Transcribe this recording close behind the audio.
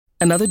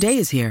Another day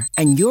is here,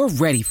 and you're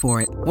ready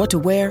for it. What to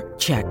wear?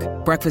 Check.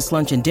 Breakfast,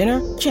 lunch, and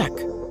dinner? Check.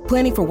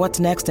 Planning for what's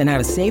next and how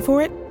to save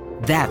for it?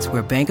 That's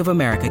where Bank of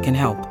America can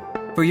help.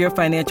 For your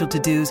financial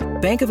to-dos,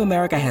 Bank of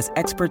America has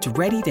experts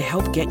ready to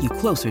help get you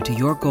closer to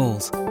your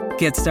goals.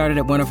 Get started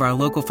at one of our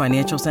local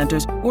financial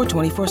centers or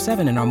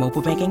 24/7 in our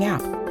mobile banking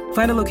app.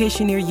 Find a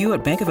location near you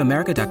at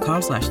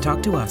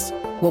bankofamerica.com/talktous.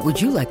 What would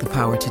you like the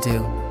power to do?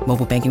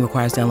 Mobile banking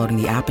requires downloading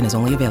the app and is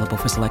only available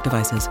for select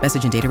devices.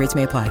 Message and data rates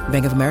may apply.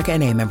 Bank of America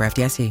N.A., member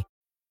FDIC.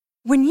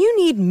 When you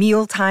need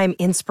mealtime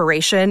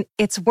inspiration,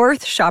 it's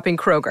worth shopping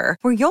Kroger,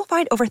 where you'll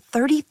find over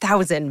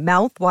 30,000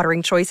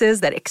 mouth-watering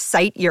choices that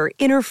excite your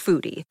inner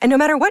foodie. And no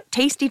matter what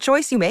tasty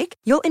choice you make,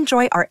 you'll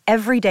enjoy our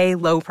everyday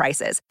low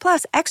prices,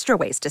 plus extra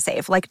ways to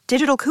save, like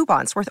digital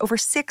coupons worth over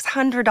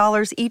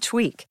 $600 each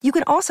week. You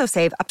can also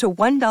save up to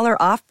 $1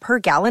 off per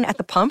gallon at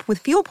the pump with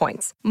fuel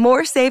points.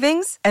 More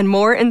savings and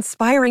more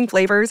inspiring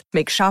flavors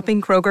make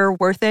shopping Kroger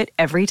worth it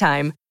every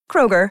time.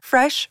 Kroger,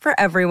 fresh for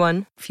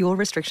everyone. Fuel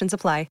restrictions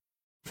apply.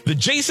 The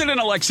Jason and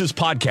Alexis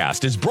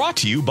podcast is brought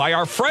to you by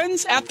our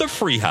friends at the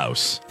Free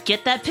House.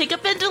 Get that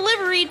pickup and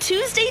delivery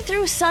Tuesday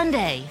through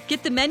Sunday.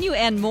 Get the menu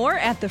and more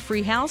at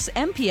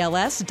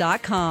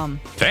thefreehousempls.com.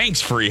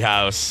 Thanks, Free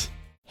House.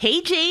 Hey,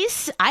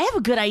 Jace, I have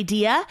a good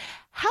idea.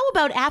 How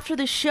about after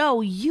the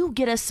show, you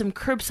get us some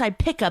curbside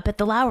pickup at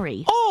the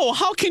Lowry? Oh,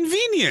 how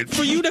convenient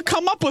for you to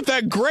come up with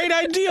that great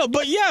idea.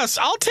 But yes,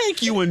 I'll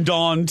take you and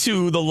Dawn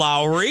to the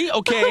Lowry,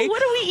 okay?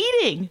 What are we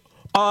eating?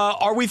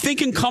 Are we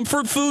thinking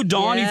comfort food?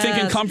 Dawn, Yes. you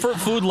thinking comfort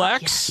food,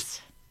 Lex?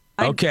 Yes.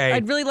 Okay.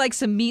 I'd really like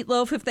some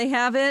meatloaf if they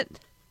have it.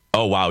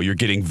 Oh, wow. You're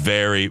getting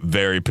very,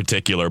 very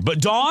particular. But,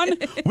 Dawn,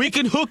 we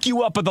can hook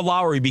you up at the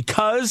Lowry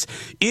because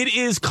it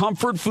is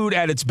comfort food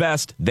at its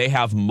best. They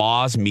have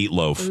Ma's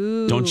Meatloaf.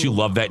 Ooh. Don't you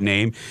love that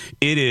name?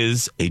 It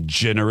is a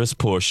generous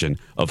portion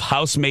of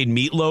house-made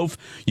meatloaf.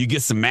 You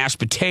get some mashed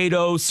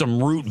potatoes,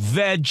 some root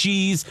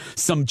veggies,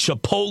 some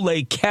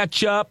Chipotle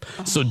ketchup.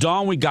 So,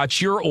 Dawn, we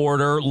got your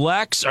order.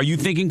 Lex, are you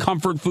thinking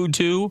comfort food,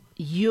 too?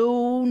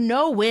 You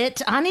know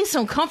it. I need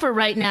some comfort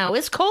right now.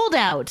 It's cold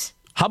out.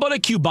 How about a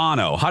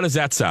Cubano? How does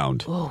that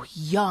sound? Oh,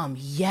 yum.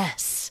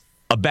 Yes.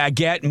 A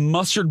baguette,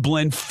 mustard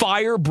blend,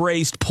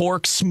 fire-braised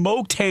pork,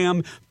 smoked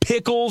ham,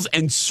 pickles,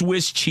 and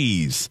Swiss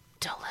cheese.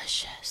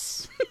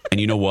 Delicious.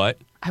 And you know what?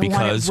 I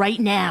want it right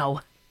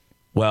now.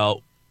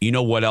 Well, you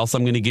know what else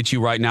I'm going to get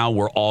you right now?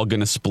 We're all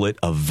going to split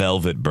a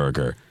Velvet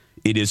Burger.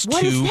 It is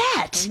What is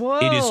that? Whoa.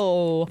 It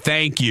is.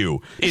 Thank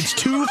you. It's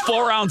 2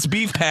 4-ounce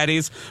beef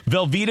patties,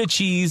 Velveeta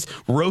cheese,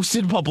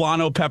 roasted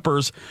poblano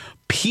peppers,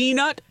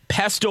 peanut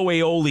pesto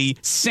aioli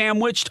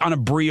sandwiched on a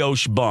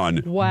brioche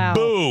bun. Wow.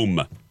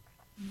 Boom.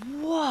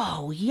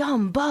 Whoa,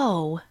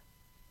 yumbo.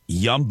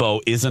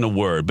 Yumbo isn't a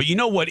word, but you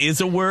know what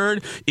is a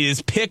word?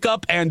 Is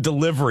pickup and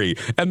delivery.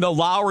 And the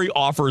Lowry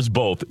offers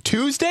both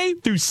Tuesday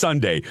through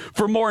Sunday.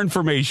 For more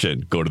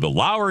information, go to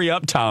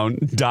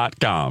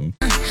thelowryuptown.com.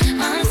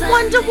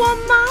 Wonder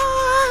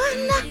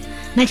Woman.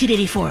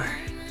 1984.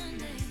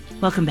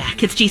 Welcome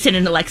back. It's Jason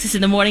and Alexis in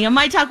the morning on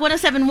My Talk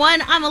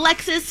 1071. I'm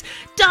Alexis,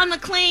 Don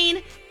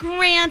McLean,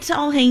 Grant,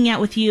 all hanging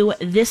out with you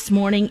this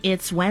morning.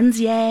 It's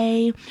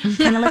Wednesday,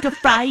 kind of like a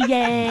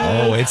Friday.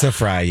 Oh, it's a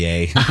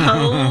Friday.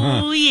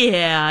 Oh,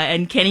 yeah.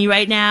 And Kenny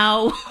right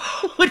now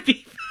would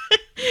be...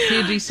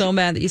 He'd be so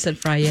mad that you said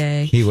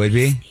Friday. He would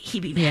be?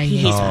 He'd be mad. He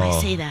hates when I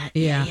say that.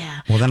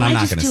 Yeah. Well, then But I'm I not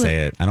just going to do say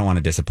it. I don't want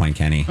to disappoint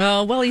Kenny.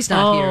 Oh, well, he's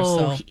not here, Oh,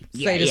 so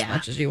say it as yeah.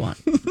 much as you want.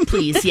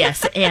 Please,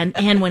 yes.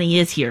 And when he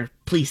is here,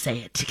 please say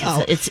it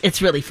because it's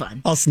really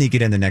fun. I'll sneak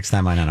it in the next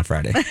time I'm on a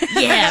Friday.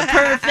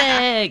 Yeah,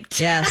 perfect.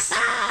 Yes.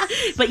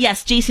 But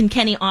yes, Jason,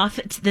 Kenny off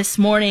this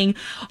morning.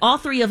 All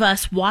three of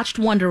us watched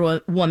Wonder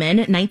Woman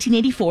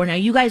 1984. Now,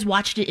 you guys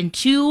watched it in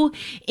 2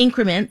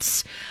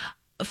 increments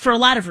for a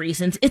lot of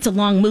reasons. It's a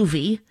long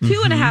movie.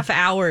 2.5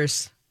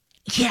 hours.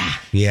 Yeah.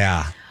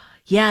 Yeah.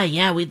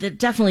 Yeah. There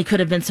definitely could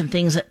have been some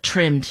things that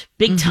trimmed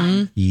big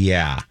time.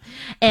 Yeah.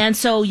 And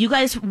so you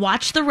guys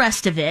watched the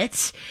rest of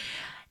it.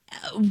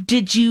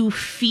 Did you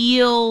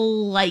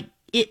feel like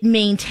it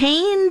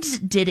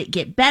maintained? Did it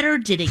get better?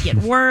 Did it get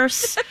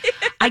worse?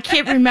 I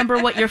can't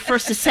remember what your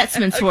first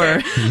assessments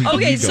were.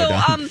 Okay, You go so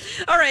down.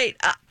 all right.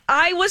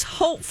 I was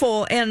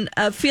hopeful and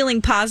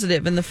feeling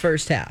positive in the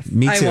first half.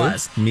 Me too. I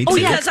was. Me Oh,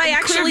 too. yeah. Because I Clear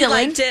actually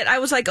villain. liked it. I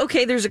was like,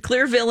 okay, there's a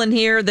clear villain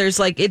here. There's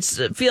like, it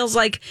feels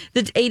like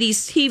the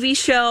 80s TV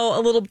show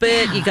a little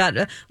bit. You got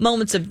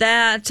moments of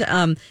that.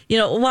 A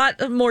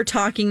lot more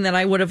talking than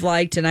I would have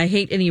liked. And I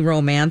hate any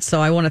romance,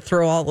 so I want to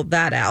throw all of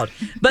that out.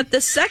 But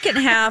the second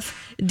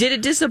half, did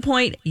it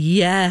disappoint?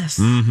 Yes.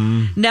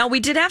 Mm-hmm. Now, we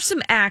did have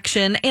some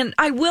action. And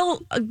I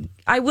will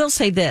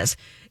say this.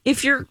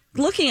 If you're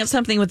looking at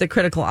something with a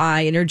critical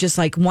eye and you're just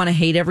like want to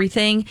hate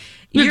everything,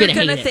 you're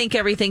going to think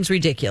everything's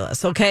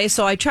ridiculous. Okay.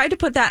 So I tried to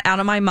put that out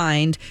of my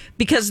mind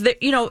because,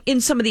 in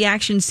some of the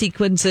action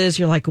sequences,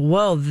 you're like,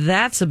 whoa,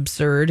 that's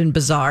absurd and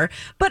bizarre.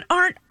 But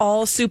aren't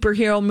all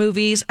superhero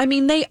movies? I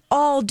mean, they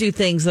all do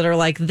things that are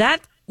like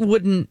that.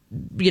 Wouldn't,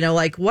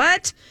 like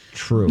what?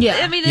 True. Yeah.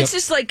 I mean, it's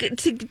just like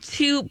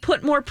to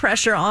put more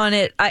pressure on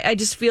it. I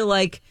just feel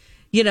like,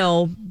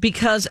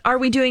 because are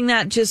we doing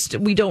that just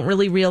we don't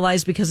really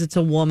realize because it's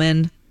a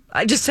woman?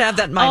 I just have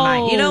that in my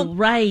mind,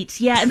 Right.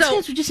 Yeah. And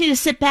sometimes we just need to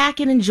sit back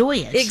and enjoy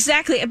it.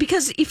 Exactly.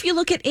 Because if you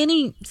look at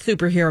any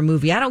superhero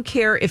movie, I don't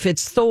care if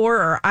it's Thor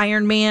or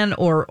Iron Man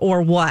or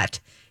what,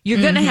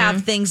 you're going to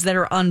have things that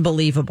are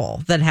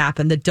unbelievable that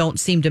happen that don't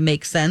seem to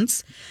make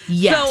sense.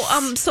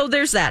 Yes. So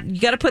there's that.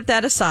 You got to put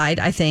that aside,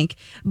 I think.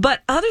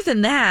 But other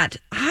than that,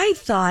 I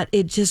thought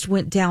it just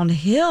went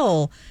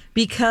downhill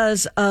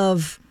because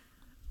of...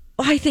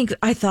 I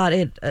thought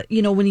it,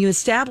 when you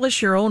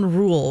establish your own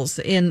rules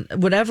in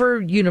whatever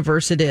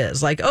universe it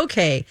is, like,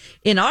 okay,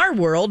 in our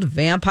world,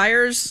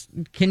 vampires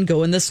can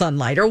go in the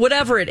sunlight or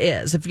whatever it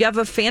is. If you have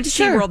a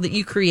fantasy world that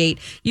you create,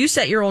 you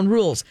set your own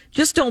rules.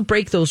 Just don't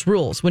break those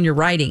rules when you're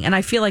writing. And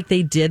I feel like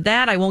they did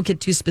that. I won't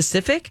get too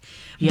specific.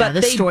 Yeah, but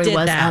the story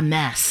was that. a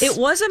mess. It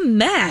was a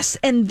mess.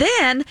 And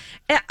then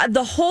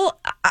the whole,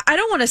 I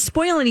don't want to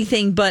spoil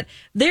anything, but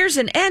there's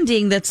an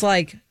ending that's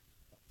like,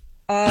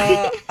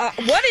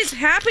 what is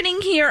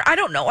happening here? I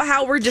don't know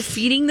how we're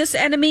defeating this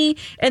enemy.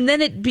 And then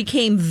it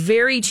became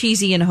very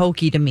cheesy and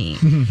hokey to me.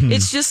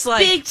 It's just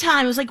like big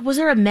time. It was like, was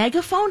there a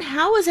megaphone?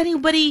 How is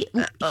anybody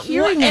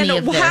hearing any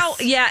of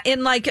this?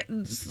 And like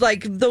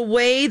the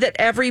way that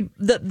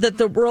that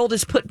the world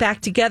is put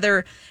back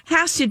together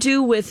has to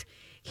do with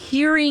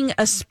hearing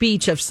a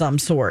speech of some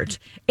sort.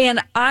 And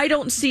I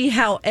don't see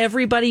how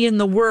everybody in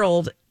the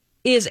world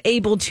is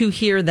able to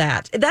hear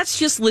that. That's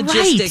just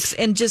logistics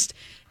and just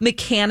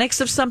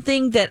mechanics of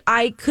something that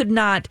I could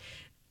not,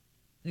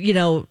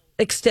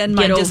 extend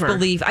my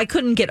disbelief. I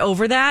couldn't get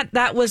over that.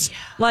 That was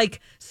like,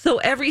 so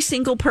every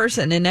single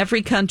person in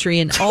every country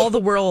in all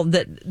the world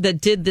that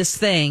did this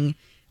thing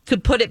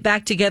could put it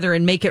back together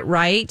and make it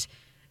right.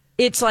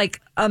 It's like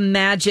a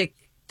magic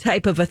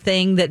type of a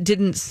thing that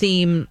didn't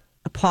seem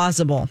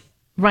plausible.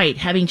 Right.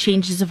 Having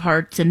changes of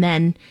hearts and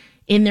then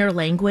in their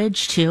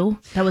language too.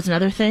 That was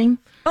another thing.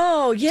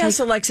 Oh, yes,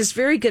 like, Alexis,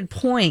 very good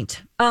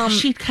point.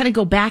 She'd kind of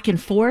go back and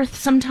forth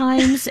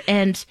sometimes,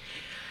 and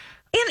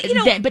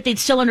but they'd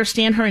still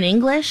understand her in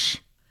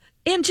English.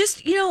 And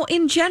just,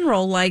 in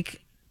general,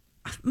 like,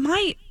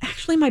 my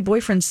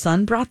boyfriend's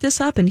son brought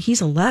this up, and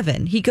he's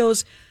 11. He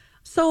goes,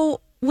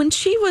 so when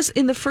she was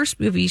in the first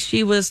movie,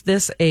 she was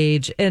this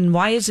age, and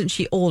why isn't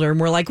she older? And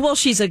we're like, well,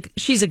 she's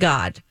a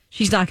god.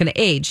 She's not going to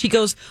age. He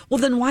goes, well,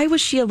 then why was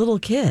she a little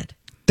kid?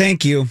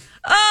 Thank you.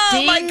 Oh,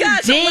 ding, my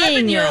gosh,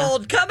 ding.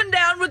 11-year-old coming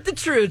down with the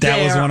truth.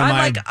 That was one of I'm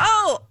my like,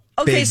 oh,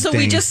 okay, so we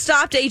things. just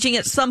stopped aging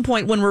at some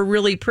point when we're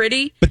really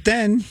pretty. But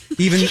then,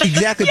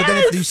 exactly. But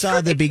then if you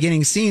saw the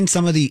beginning scene,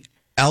 some of the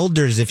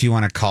elders, if you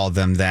want to call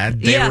them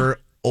that, they were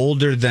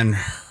older than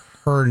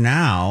her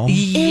now.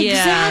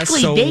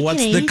 Exactly. So they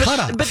what's the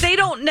cutoff? But they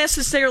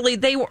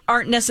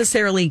aren't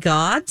necessarily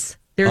gods.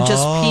 They're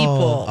just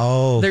people.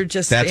 Oh, they're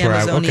just that's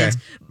Amazonians.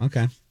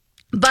 Okay.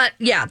 But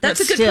yeah, that's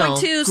a good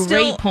point too.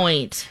 Great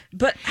point.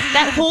 But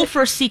that whole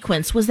first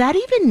sequence, was that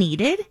even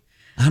needed?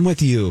 I'm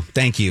with you.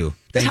 Thank you.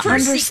 To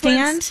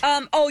understand?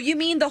 You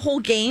mean the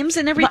whole games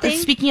and everything?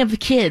 Speaking of the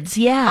kids,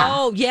 yeah.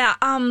 Oh, yeah.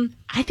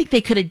 I think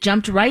they could have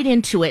jumped right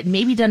into it and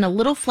maybe done a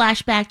little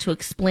flashback to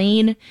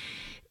explain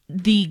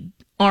the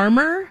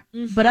armor.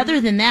 Mm-hmm. But other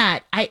than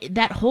that,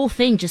 that whole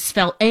thing just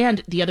felt.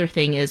 And the other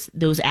thing is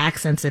those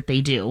accents that they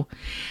do.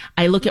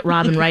 I look at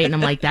Robin Wright and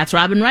I'm like, that's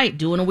Robin Wright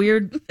doing a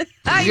weird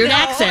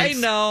accent. I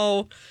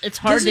know. It's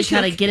hard to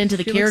kind of get into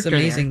the character.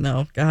 Looks amazing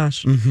though.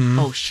 Gosh. Mm-hmm.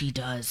 Oh, she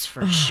does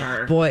for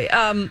sure. Boy.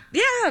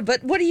 Yeah.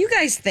 But what do you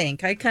guys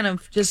think? I kind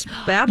of just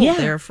babbled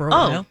there for a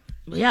while.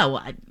 Yeah.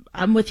 Well,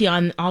 I'm with you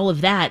on all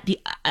of that.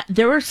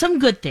 There were some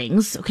good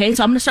things. Okay,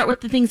 so I'm going to start with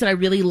the things that I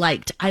really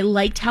liked. I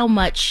liked how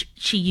much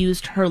she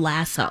used her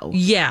lasso.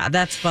 Yeah,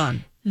 that's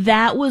fun.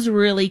 That was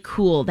really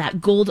cool.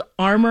 That gold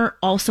armor,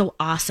 also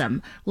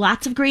awesome.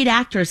 Lots of great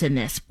actors in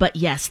this. But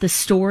yes, the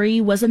story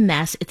was a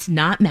mess. It's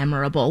not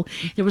memorable.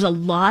 There was a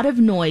lot of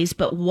noise,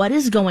 but what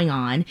is going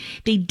on?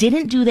 They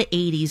didn't do the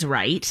 80s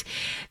right.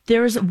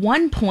 There's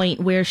one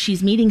point where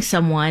she's meeting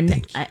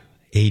someone.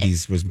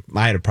 80s was,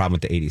 I had a problem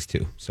with the 80s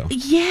too. So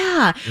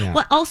yeah.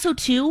 Well, also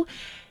too,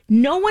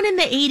 no one in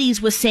the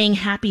 80s was saying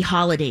happy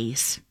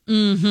holidays.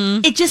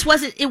 Mm-hmm.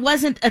 It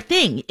wasn't a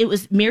thing. It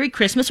was Merry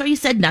Christmas, or you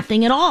said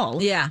nothing at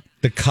all. Yeah.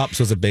 The cups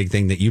was a big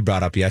thing that you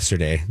brought up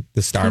yesterday.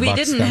 The Starbucks. We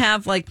didn't stuff.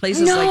 have like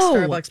places like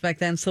Starbucks back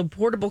then. So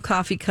portable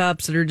coffee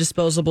cups that are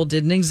disposable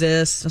didn't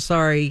exist.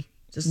 Sorry.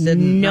 Just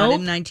didn't. Not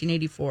in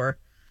 1984.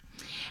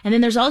 And then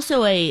there's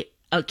also a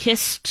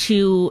kiss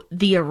to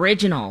the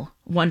original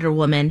Wonder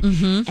Woman,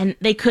 and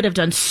they could have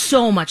done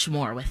so much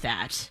more with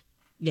that.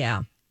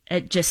 Yeah.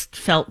 It just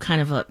felt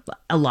kind of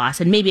a loss,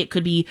 and maybe it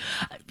could be,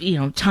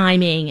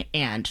 timing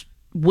and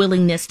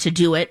willingness to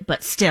do it,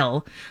 but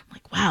still,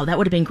 like, wow, that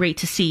would have been great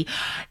to see.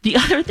 The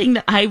other thing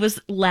that I was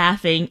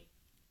laughing,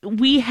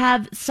 we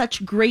have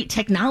such great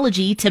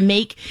technology to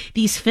make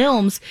these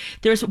films.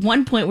 There's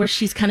one point where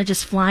she's kind of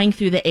just flying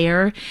through the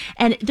air,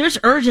 and there's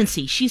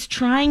urgency. She's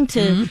trying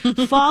to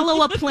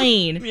follow a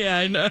plane. Yeah,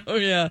 I know,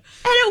 yeah. And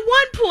at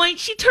one point,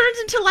 she turns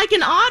into like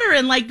an otter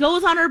and like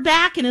goes on her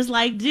back and is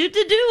like, do,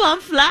 I'm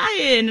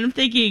flying. And I'm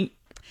thinking,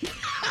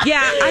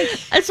 Yeah,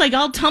 it's like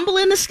I'll tumble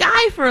in the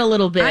sky for a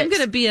little bit. I'm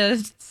going to be a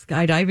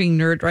skydiving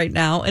nerd right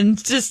now,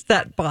 and just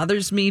that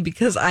bothers me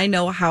because I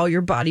know how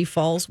your body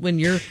falls when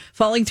you're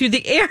falling through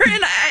the air.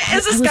 And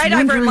as a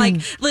skydiver, I'm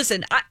like,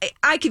 listen,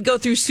 I could go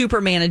through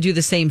Superman and do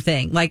the same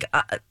thing. Like,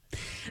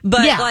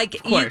 but Yeah, like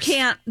of course. you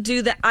can't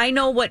do that. I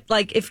know what,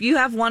 like, if you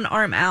have one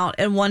arm out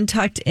and one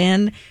tucked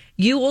in,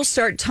 you will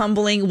start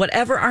tumbling.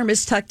 Whatever arm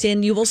is tucked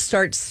in, you will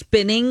start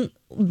spinning,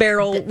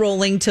 barrel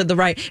rolling to the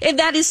right. And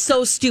that is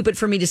so stupid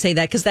for me to say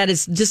that, because that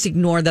is, just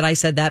ignore that I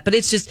said that. But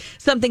it's just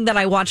something that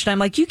I watched. And I'm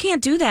like, you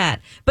can't do that.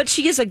 But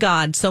she is a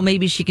god, so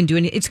maybe she can do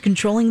it. It's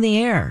controlling the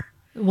air.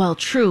 Well,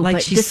 true, Like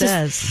but she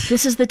says.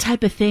 this is the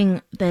type of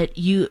thing that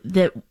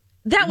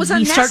That was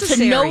you start to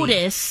unnecessary.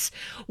 notice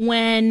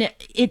when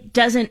it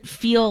doesn't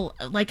feel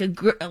like a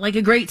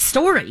great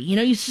story. You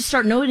know, you just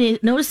start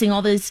noticing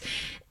all these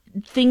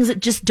things that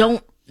just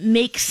don't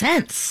make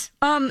sense.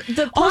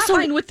 The plot Also-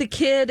 line with the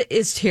kid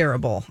is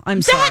terrible.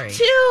 I'm That sorry.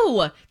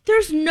 too.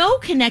 There's no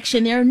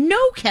connection there, no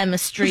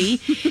chemistry.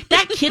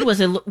 That kid was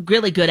a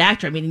really good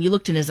actor. I mean, you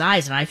looked in his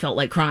eyes, and I felt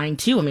like crying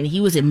too. I mean,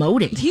 he was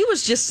emoting. He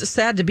was just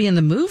sad to be in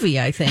the movie,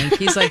 I think.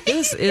 He's like,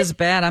 this is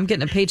bad. I'm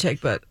getting a paycheck,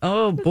 but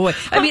oh boy.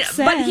 I mean,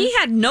 sad. but he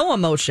had no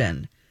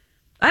emotion.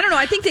 I don't know.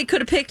 I think they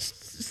could have picked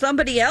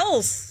somebody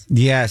else.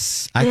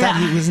 Yes, I thought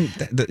he wasn't.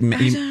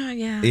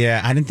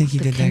 Yeah. I didn't think he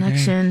did that. Great.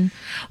 Connection.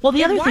 Well,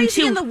 the other Why thing is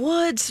he too. in the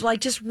woods, like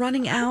just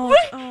running out?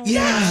 Oh,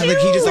 Yeah, like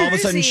he just all of a where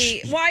is sudden.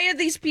 he? Why are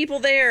these people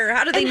there?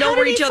 How do they And know how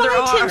where did each he other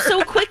find are? him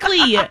so quickly?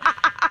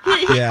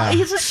 Yeah.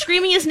 He's just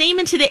screaming his name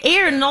into the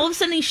air, and all of a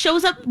sudden he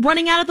shows up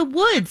running out of the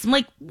woods. I'm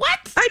like, what?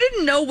 I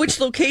didn't know which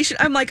location.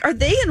 I'm like, are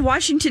they in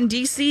Washington,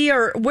 D.C.,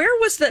 or where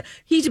was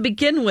he to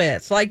begin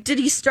with? Like, did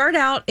he start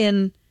out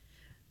in...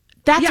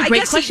 That's Yeah, a I great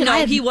guess question.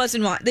 he was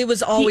in. It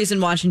was always in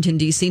Washington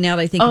D.C. Now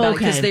that I think about it,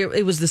 because okay.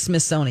 it was the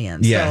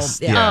Smithsonian. Yes,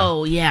 So, yeah. yeah.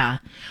 Oh, yeah.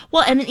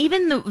 Well, and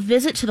even the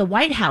visit to the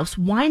White House,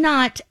 why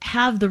not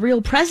have the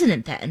real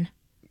president then?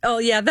 Oh,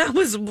 yeah, that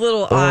was a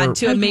little odd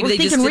too. Like, Maybe we're they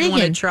just thinking didn't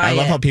want to Reagan. try I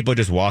love it. how people are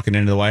just walking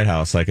into the White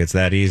House like it's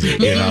that easy.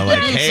 You know,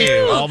 like, hey,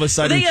 too. all of a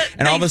sudden,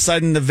 all of a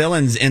sudden, the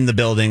villain's in the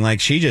building. Like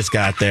she just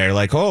got there.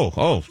 Like,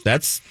 oh,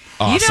 that's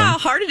awesome. You know how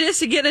hard it is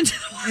to get into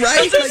the White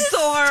Right? House? It's so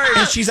hard.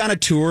 And she's on a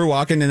tour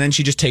walking, and then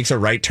she just takes a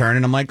right turn,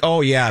 and I'm like,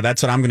 oh yeah,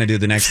 that's what I'm going to do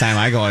the next time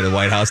I go to the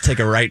White House. Take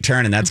a right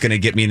turn, and that's going to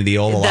get me into the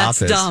Oval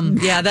That's Office. dumb.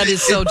 Yeah, that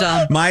is so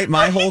dumb.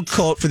 My whole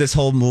quote for this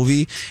whole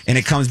movie, and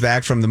it comes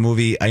back from the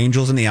movie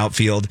Angels in the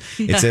Outfield.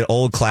 It's an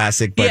old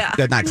classic, but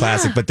Yeah. not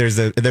classic. But there's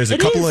a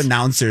couple of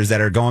announcers that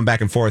are going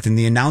back and forth, and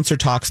the announcer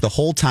talks the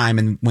whole time.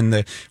 And when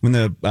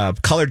the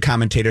colored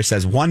commentator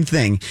says one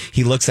thing,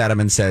 he looks at him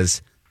and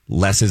says,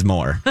 "Less is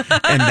more."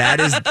 And that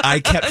is, I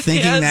kept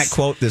thinking Yes. that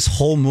quote this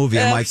whole movie.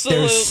 I'm like,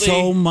 there's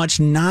so much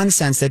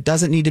nonsense that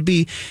doesn't need to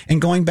be.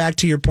 And going back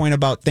to your point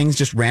about things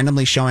just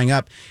randomly showing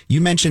up, you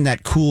mentioned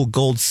that cool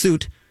gold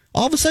suit.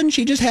 All of a sudden,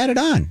 she just had it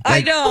on. I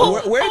Like, know.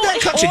 Where did that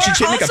come? Should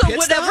she make a also, pit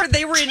whenever stop?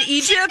 they were in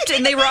Egypt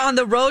and they were on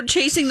the road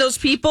chasing those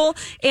people,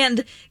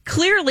 and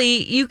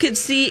clearly you could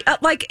see,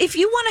 like, if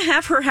you want to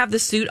have her have the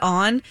suit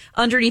on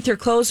underneath her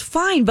clothes,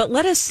 fine, but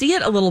let us see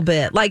it a little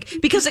bit, like,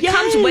 because it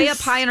comes way up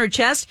high on her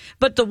chest,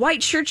 but the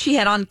white shirt she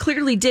had on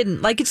clearly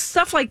didn't. Like, it's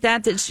stuff like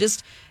that that's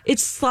just,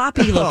 it's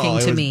sloppy looking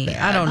it to was me. bad.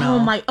 I don't know. Oh,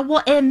 my.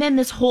 Well, and then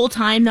this whole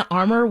time, the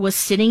armor was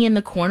sitting in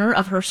the corner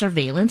of her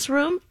surveillance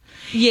room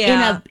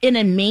Yeah. in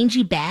a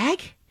mangy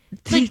bag.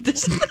 Like,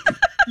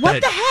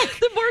 what the heck?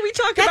 The more we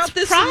talk That's about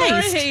this, the more I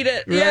prized. hate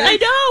it. I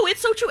know,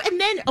 it's so true.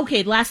 And then,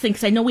 okay, last thing,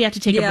 because I know we have to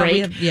take a Yeah,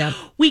 break.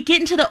 We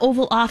get into the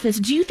Oval Office.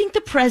 Do you think the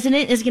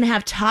president is going to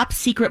have top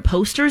secret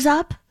posters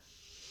up?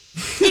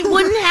 It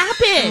wouldn't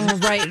happen.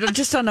 Oh, right.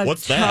 Just on a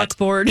What's that?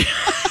 chalkboard.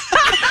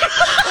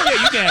 Oh,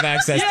 yeah, you can have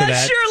access to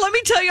that. Sure. Let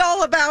me tell you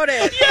all about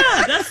it.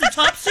 Yeah, that's the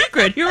top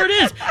secret. Here it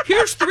is.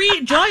 Here's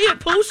 3 giant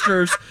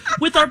posters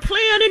with our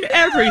plan and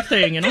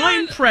everything, and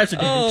I'm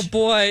president. Oh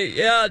boy,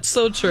 yeah, it's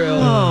so true.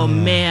 Oh,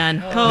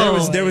 man.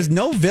 Oh. There was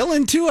no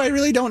villain too. I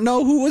really don't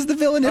know who was the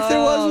villain if there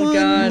was one.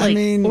 God. I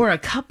mean, or a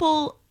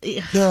couple.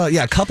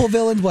 yeah, couple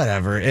villains,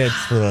 whatever. It's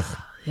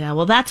Yeah,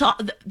 well, that's all.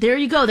 There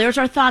you go. There's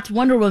our thoughts.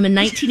 Wonder Woman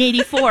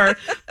 1984.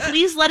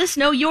 Please let us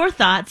know your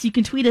thoughts. You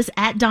can tweet us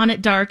at Dawn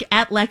at Dark,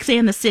 at Lex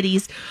and the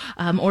Cities,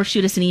 or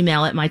shoot us an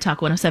email at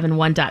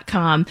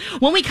mytalk1071.com.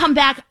 When we come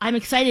back, I'm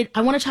excited.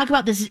 I want to talk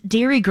about this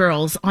Dairy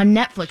Girls on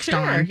Netflix,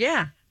 Dawn.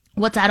 Yeah.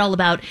 What's that all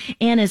about?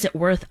 And is it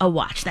worth a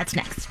watch? That's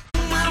next.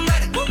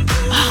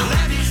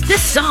 Oh,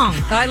 this song.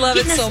 I love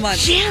it Getting so us much.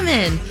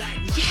 Jamming.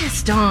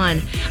 Yes,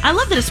 Dawn. I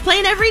love that it's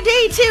playing every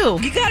day, too.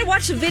 You gotta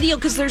watch the video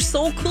because they're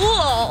so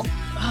cool.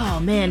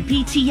 Oh, man.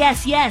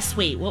 BTS, yes.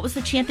 Wait, what was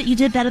the chant that you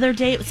did that other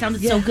day? It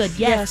sounded so good.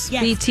 Yes,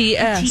 yes.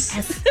 BTS.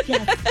 BTS.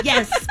 Yes,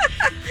 yes.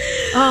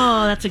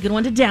 Oh, that's a good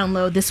one to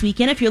download this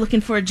weekend if you're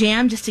looking for a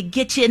jam just to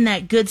get you in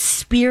that good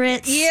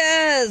spirits.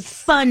 Yes.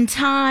 Fun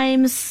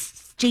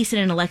times. Jason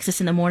and Alexis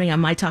in the morning on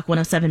My Talk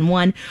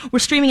 1071. We're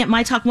streaming at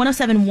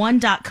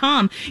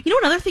mytalk1071.com. You know,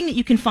 another thing that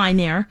you can find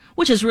there,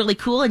 which is really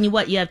cool, and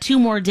you have 2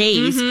 more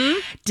days,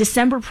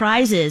 December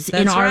prizes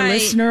in our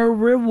listener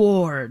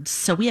rewards.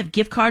 So we have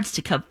gift cards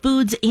to Cub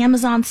Foods,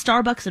 Amazon,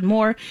 Starbucks, and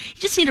more.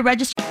 You just need to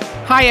register.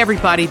 Hi,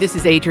 everybody. This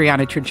is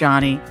Adriana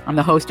Trajani. I'm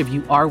the host of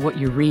You Are What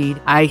You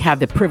Read. I have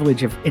the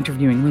privilege of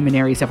interviewing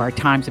luminaries of our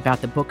times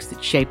about the books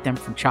that shaped them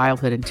from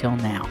childhood until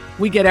now.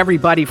 We get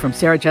everybody from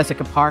Sarah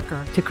Jessica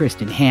Parker to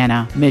Kristen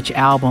Hanna, Mitch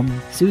Albom,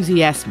 Susie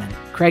Essman,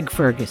 Craig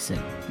Ferguson,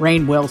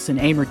 Rainn Wilson,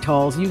 Amor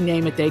Tolls, you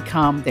name it, they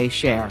come, they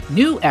share.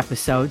 New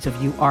episodes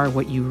of You Are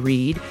What You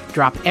Read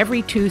drop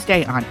every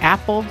Tuesday on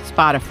Apple,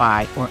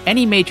 Spotify, or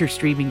any major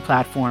streaming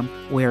platform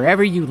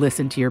wherever you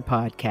listen to your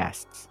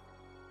podcasts.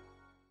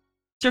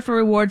 For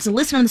rewards,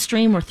 listen on the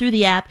stream or through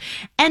the app,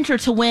 enter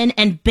to win,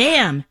 and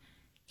bam,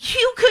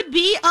 you could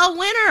be a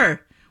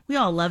winner. We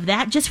all love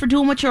that, just for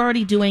doing what you're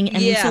already doing, and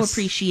we so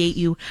appreciate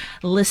you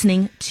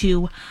listening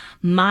to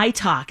My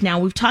Talk. Now,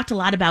 we've talked a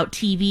lot about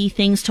TV,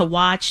 things to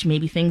watch,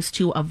 maybe things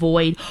to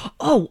avoid.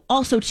 Oh,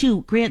 also,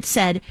 too, Grant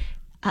said,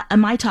 a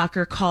My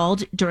Talker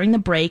called during the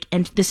break,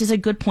 and this is a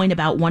good point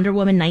about Wonder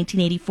Woman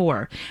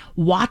 1984.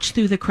 Watch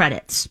through the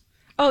credits.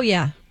 Oh,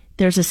 yeah.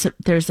 There's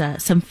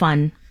some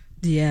fun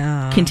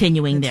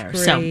continuing there.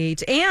 Great.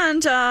 So,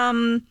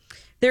 and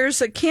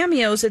there's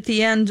cameos at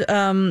the end.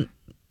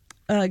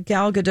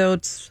 Gal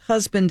Gadot's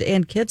husband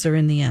and kids are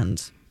in the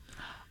end.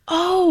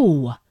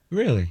 Oh,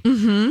 really?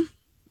 Mm-hmm.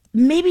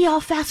 Maybe I'll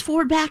fast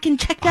forward back and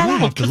check that out. I'll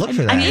have to look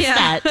for that. I missed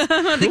that.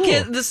 Cool.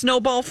 The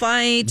snowball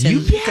fight.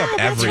 You pick up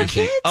that's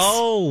everything. her kids.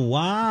 Oh,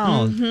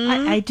 wow.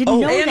 Mm-hmm. I didn't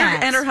know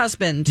that. And her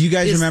husband. Do you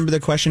guys remember the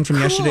question from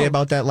yesterday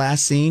about that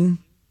last scene?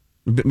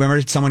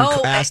 Remember someone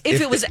asked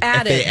if it was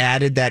added. If they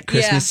added that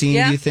Christmas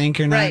scene, do you think,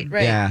 or not?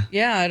 Right.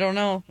 Yeah, I don't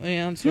know the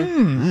answer.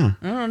 I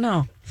don't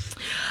know.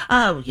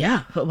 Oh,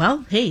 yeah.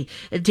 Well, hey,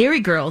 Dairy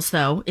Girls,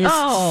 though, is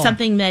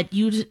something that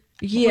you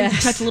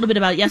talked a little bit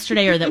about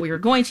yesterday, or that we were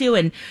going to,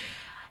 and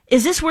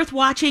is this worth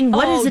watching?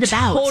 What is it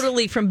about?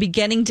 Totally, from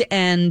beginning to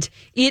end.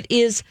 It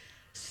is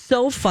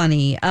so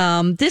funny.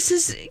 This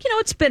is,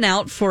 it's been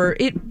out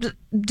it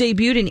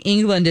debuted in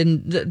England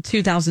in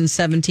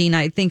 2017.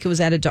 I think it was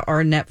added to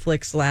our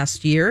Netflix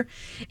last year.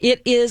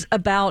 It is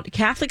about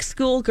Catholic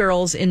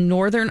schoolgirls in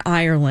Northern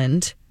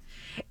Ireland.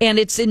 And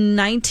it's in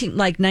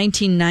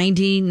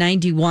 1990,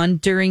 91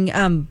 during, they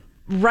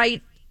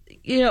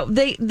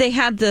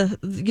had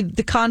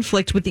the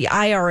conflict with the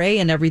IRA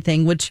and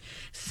everything, which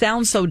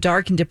sounds so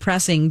dark and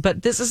depressing,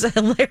 but this is a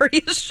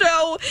hilarious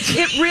show.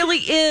 It really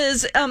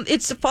is.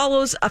 It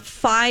follows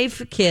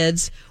 5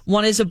 kids.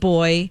 One is a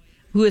boy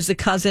who is the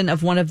cousin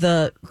of one of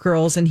the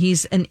girls, and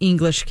he's an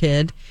English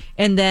kid.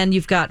 And then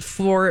you've got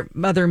 4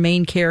 other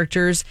main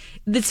characters.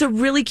 It's a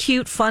really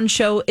cute, fun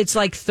show. It's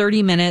like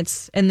 30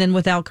 minutes, and then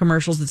without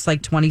commercials, it's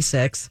like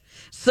 26.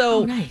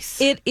 So nice.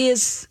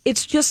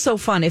 It's just so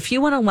fun. If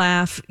you want to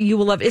laugh, you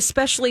will love it,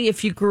 especially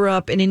if you grew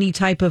up in any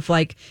type of,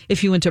 like,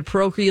 if you went to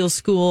parochial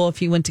school,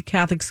 if you went to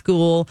Catholic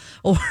school,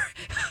 or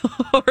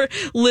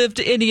lived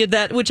any of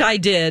that, which I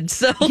did.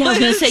 So I was going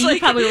to say, you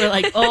probably were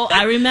like, oh,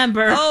 I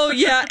remember. Oh,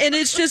 yeah. And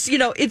it's just,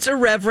 it's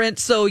irreverent.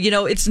 So,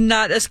 it's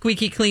not a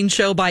squeaky clean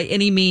show by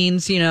any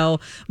means,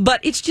 but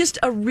it's just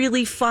a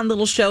really fun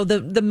little show.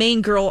 The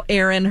main girl,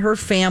 Erin, her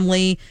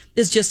family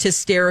is just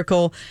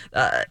hysterical.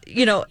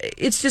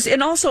 It's just,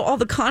 and also all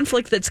the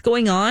conflict that's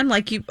going on.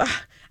 Like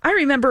I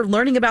remember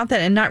learning about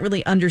that and not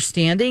really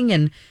understanding,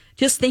 and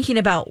just thinking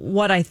about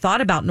what I thought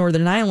about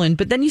Northern Ireland.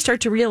 But then you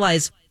start to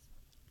realize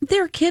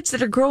there are kids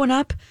that are growing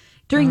up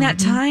during that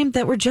time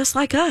that were just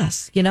like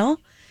us, and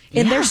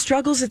their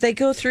struggles that they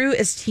go through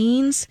as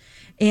teens,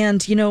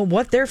 and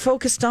what they're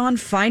focused on,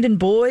 finding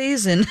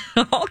boys and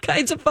all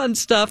kinds of fun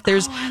stuff.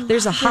 There's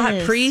a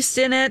hot priest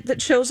in it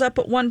that shows up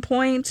at one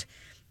point.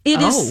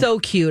 It is so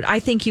cute. I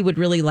think you would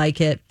really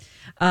like it.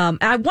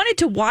 I wanted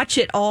to watch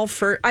it all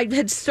I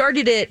had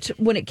started it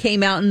when it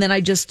came out, and then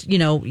I just,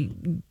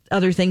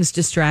 other things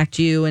distract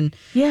you.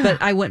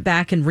 But I went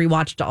back and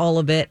rewatched all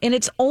of it. And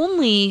it's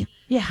only...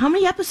 Yeah, how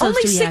many episodes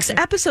Only 6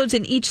 episodes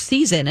in each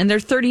season, and they're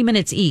 30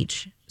 minutes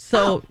each.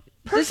 So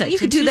perfect. You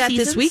could do that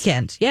this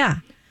weekend. Yeah.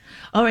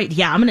 All right,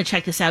 yeah, I'm going to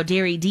check this out.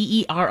 Derry,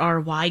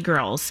 Derry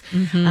Girls.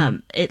 Mm-hmm.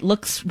 It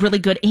looks really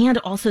good, and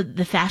also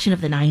the fashion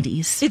of the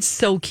 90s. It's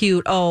so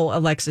cute. Oh,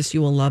 Alexis,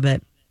 you will love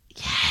it.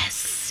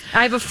 Yes.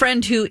 I have a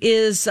friend who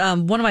is,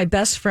 one of my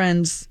best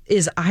friends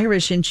is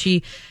Irish, and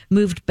she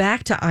moved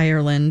back to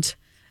Ireland.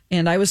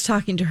 And I was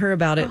talking to her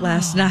about it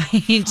last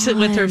night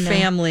with her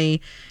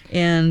family.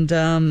 And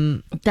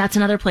that's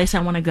another place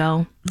I want to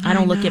go. I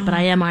don't look it, but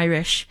I am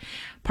Irish.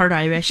 Part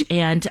Irish,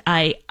 and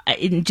I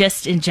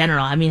just in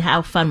general, I mean,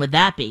 how fun would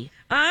that be?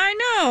 I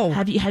know.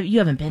 You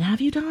haven't been,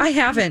 have you, Dawn? I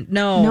haven't.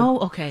 No. No.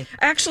 Okay.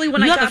 Actually,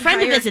 when you I have a friend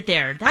to visit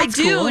there. That's I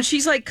do, cool. and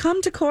she's like,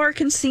 "Come to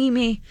Cork and see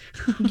me."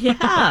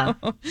 Yeah.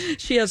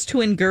 She has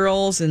twin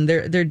girls, and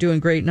they're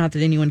doing great. Not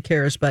that anyone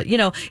cares, but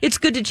it's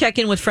good to check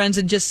in with friends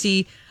and just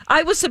see.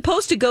 I was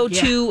supposed to go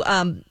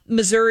to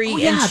Missouri,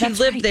 and she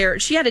lived there.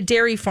 She had a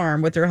dairy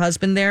farm with her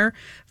husband there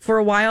for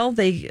a while.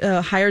 They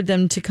hired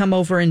them to come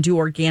over and do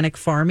organic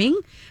farming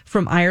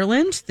from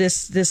Ireland.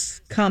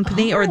 This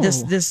company or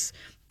this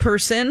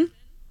person.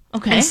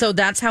 Okay. And so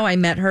that's how I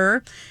met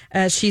her.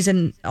 She's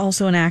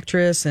also an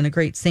actress and a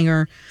great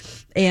singer.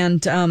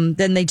 And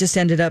then they just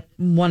ended up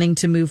wanting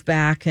to move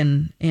back.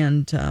 And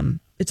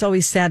it's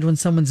always sad when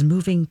someone's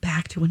moving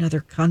back to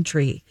another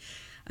country.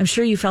 I'm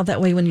sure you felt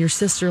that way when your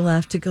sister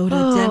left to go to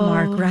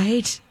Denmark,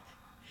 right?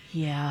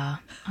 Yeah,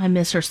 I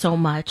miss her so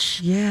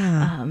much.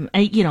 Yeah.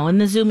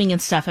 And the Zooming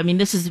and stuff. I mean,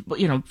 this is,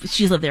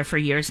 she's lived there for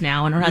years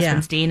now, and her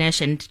husband's Danish,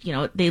 and,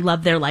 they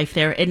love their life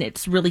there, and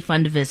it's really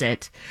fun to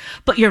visit.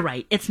 But you're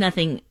right. It's not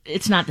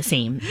the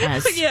same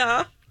as.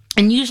 Yeah.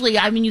 And usually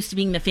I'm used to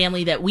being the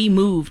family that we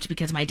moved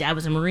because my dad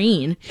was a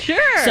Marine.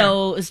 Sure.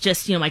 So it's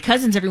just, my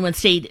cousins, everyone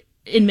stayed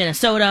in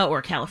Minnesota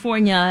or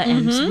California,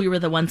 and we were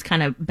the ones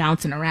kind of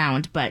bouncing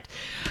around. But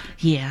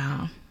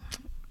yeah,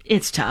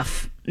 it's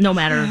tough no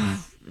matter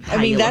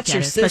how you that's look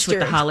your at it, sister. especially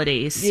with the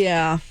holidays.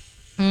 Yeah.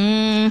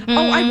 Mm-hmm.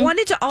 Oh, I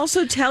wanted to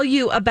also tell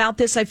you about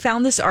this. I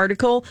found this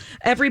article.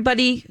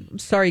 Everybody,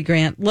 sorry,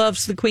 Grant,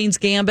 loves the Queen's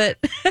Gambit.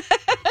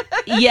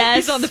 Yes,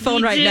 he's on the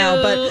phone right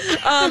now.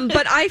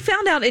 But I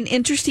found out an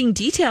interesting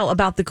detail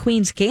about the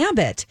Queen's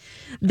Gambit.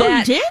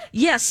 You did?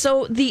 Yes.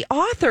 So the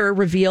author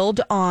revealed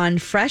on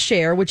Fresh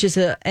Air, which is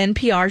a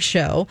NPR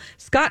show.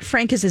 Scott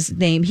Frank is his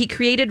name. He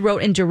created,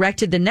 wrote, and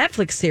directed the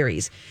Netflix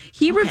series.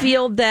 He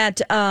revealed that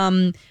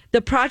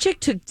the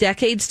project took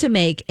decades to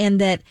make,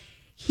 and that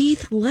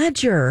Heath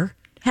Ledger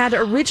had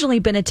originally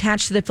been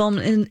attached to the film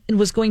and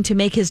was going to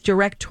make his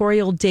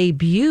directorial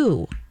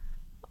debut.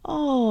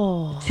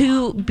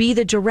 To be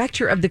the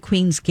director of the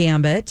Queen's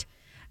Gambit.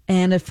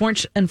 And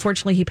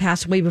unfortunately, he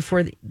passed away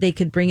before they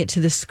could bring it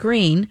to the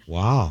screen.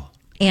 Wow.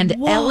 And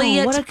Whoa,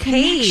 Elliot what a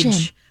connection.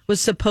 Page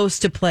was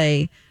supposed to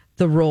play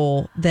the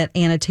role that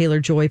Anna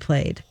Taylor-Joy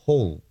played.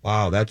 Oh,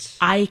 wow.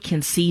 I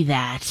can see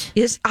that.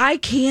 I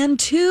can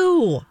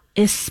too.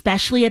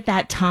 Especially at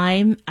that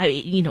time.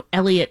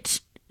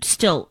 Elliot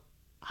still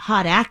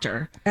hot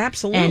actor.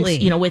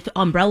 Absolutely. And, with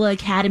Umbrella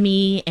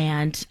Academy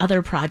and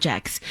other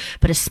projects.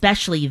 But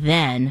especially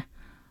then,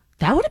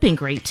 that would have been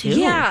great too.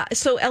 Yeah.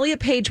 So Elliot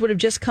Page would have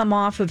just come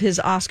off of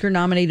his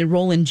Oscar-nominated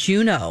role in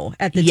Juno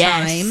at the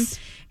time.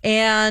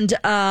 And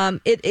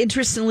it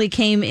interestingly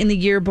came in the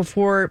year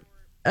before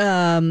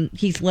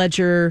Heath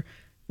Ledger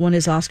won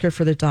his Oscar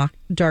for The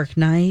Dark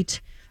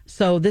Knight.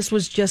 So this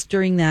was just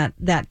during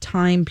that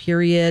time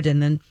period.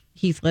 And then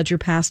Heath Ledger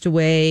passed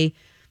away.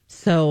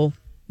 So...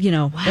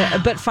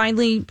 but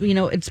finally,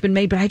 it's been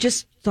made. But I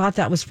just thought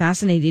that was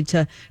fascinating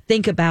to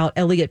think about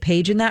Elliot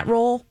Page in that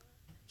role.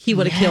 He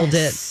would have killed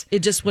it.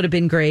 It just would have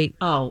been great.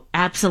 Oh,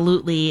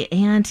 absolutely.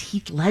 And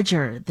Heath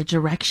Ledger, the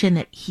direction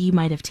that he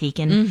might have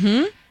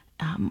taken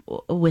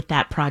with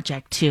that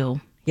project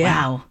too. Yeah.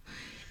 Wow.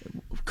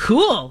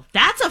 Cool.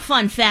 That's a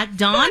fun fact,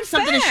 Dawn.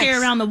 Something to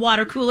share around the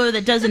water cooler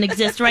that doesn't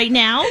exist right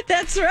now.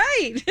 That's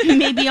right.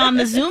 Maybe on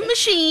the Zoom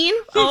machine.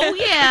 Oh,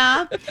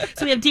 yeah.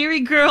 So we have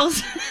Dairy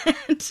Girls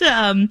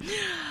and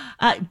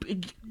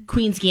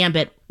Queen's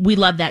Gambit. We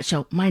love that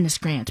show, minus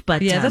Grant.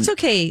 But yeah, that's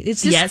okay.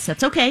 It's just, yes,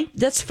 that's okay.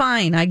 That's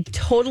fine. I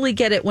totally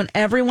get it when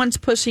everyone's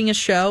pushing a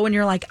show and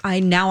you're like, I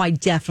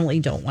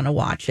definitely don't want to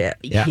watch it.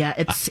 Yeah,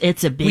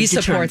 it's a big we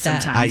deterrent support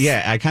that. sometimes.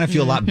 I kind of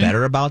feel a lot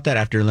better about that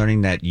after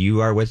learning that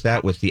you are with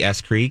the S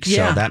Creek.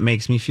 Yeah. So that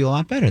makes me feel a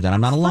lot better that I'm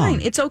not alone.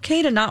 Fine. It's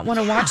okay to not want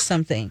to watch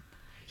something.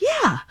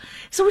 Yeah.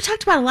 So we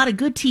talked about a lot of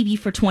good TV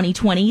for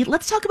 2020.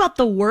 Let's talk about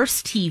the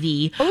worst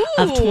TV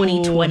of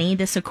 2020.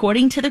 This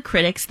according to the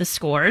critics, the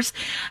scores.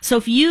 So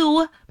if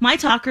you, my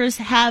talkers,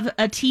 have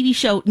a TV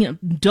show,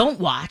 don't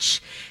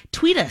watch,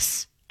 tweet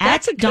us.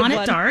 At Dawn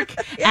at Dark,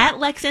 at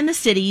Lex in the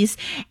Cities,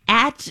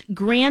 at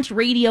Grant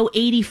Radio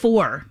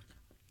 84.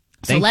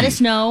 So let us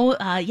know,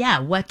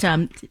 what,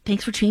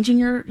 thanks for changing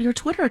your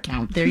Twitter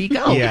account. There you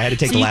go. Yeah, I had to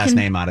take the last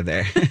name out of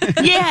there.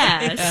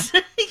 Yes.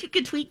 You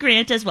can tweet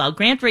Grant as well.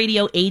 Grant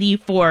Radio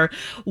 84.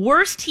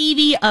 Worst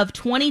TV of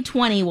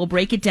 2020. We'll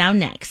break it down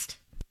next.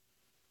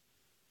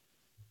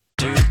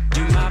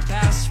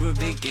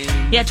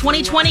 Yeah,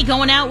 2020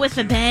 going out with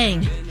a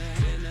bang.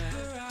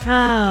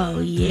 Oh,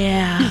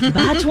 yeah.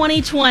 Bye,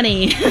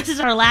 2020. This is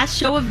our last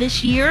show of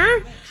this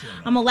year.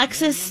 I'm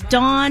Alexis,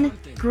 Dawn,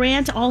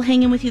 Grant, all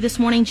hanging with you this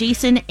morning.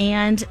 Jason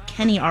and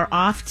Kenny are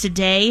off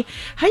today.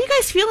 How are you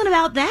guys feeling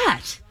about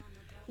that?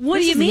 What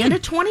do you mean? The end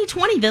of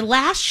 2020, the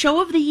last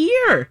show of the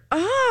year.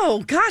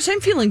 Oh, gosh, I'm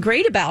feeling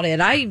great about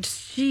it.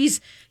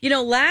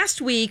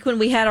 Last week when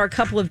we had our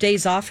couple of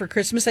days off for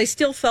Christmas, I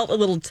still felt a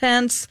little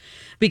tense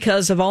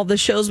because of all the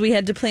shows we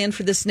had to plan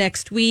for this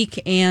next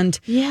week. And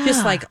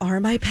just like, are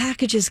my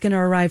packages going to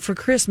arrive for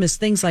Christmas?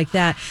 Things like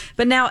that.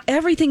 But now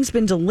everything's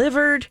been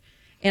delivered.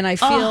 And I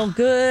feel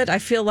good. I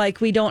feel like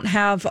we don't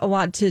have a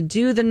lot to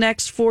do the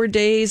next 4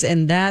 days,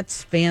 and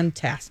that's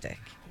fantastic.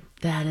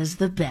 That is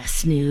the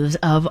best news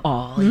of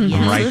all. I'm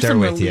right there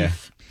with you.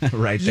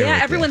 right there. Yeah,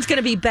 with everyone's going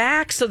to be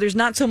back, so there's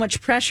not so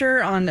much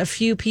pressure on a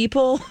few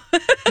people.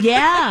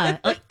 Yeah,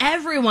 like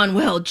everyone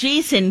will.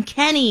 Jason,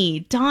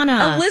 Kenny,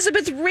 Donna,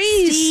 Elizabeth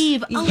Reese.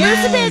 Steve,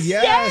 Yes. Elizabeth,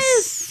 Yes.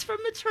 yes, from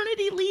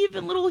maternity leave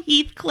and little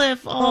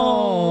Heathcliff.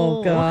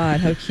 Oh, God,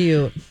 how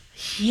cute.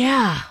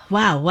 Yeah.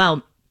 Wow.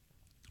 Well,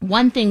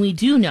 one thing we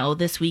do know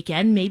this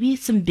weekend, maybe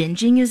some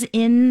binging is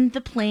in the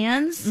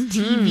plans,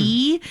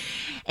 TV.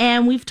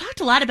 And we've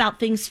talked a lot about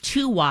things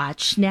to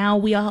watch. Now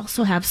we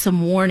also have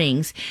some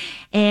warnings.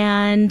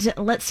 And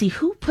let's see,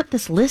 who put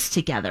this list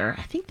together?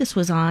 I think this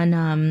was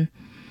on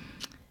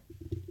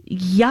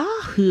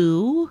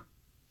Yahoo.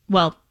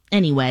 Well,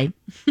 anyway,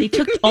 they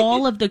took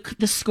all of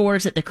the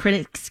scores that the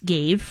critics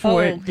gave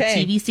for the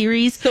TV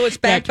series. So it's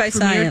backed by that premiered.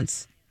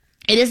 science.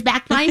 It is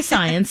backed by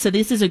science, so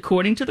this is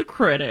according to the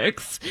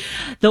critics.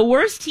 The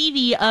worst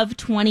TV of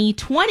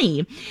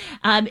 2020.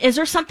 Is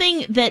there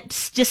something that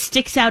just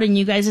sticks out in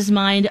you guys'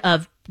 mind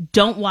of,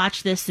 don't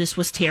watch this, this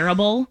was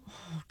terrible?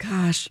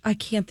 Gosh, I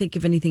can't think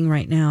of anything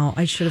right now.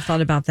 I should have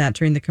thought about that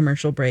during the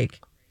commercial break.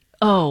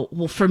 Oh,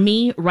 well, for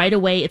me, right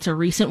away, it's a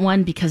recent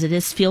one because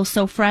it feels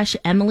so fresh.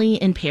 Emily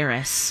in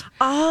Paris.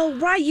 Oh,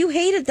 right. You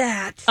hated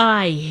that.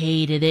 I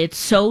hated it.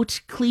 So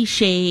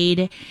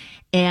cliched.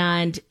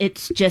 And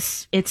it's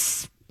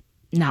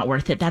not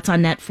worth it. That's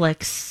on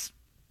Netflix.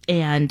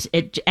 And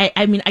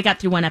I mean, I got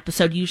through one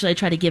episode. Usually I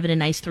try to give it a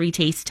nice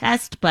 3-taste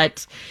test,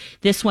 but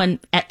this one,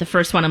 at the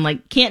first one, I'm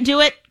like, can't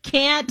do it.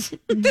 Can't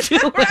do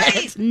Right.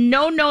 it.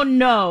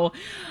 No.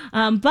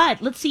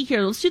 But let's see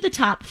here. Let's do the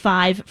top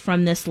 5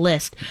 from this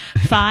list.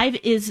 5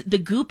 is The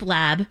Goop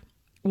Lab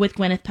with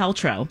Gwyneth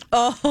Paltrow.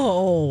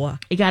 Oh.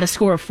 It got a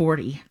score of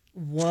 40.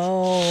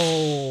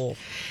 Whoa.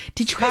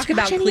 Did you guys Talk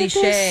watch about any of this?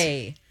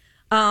 cliche.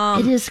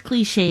 It is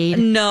cliched.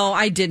 No,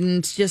 I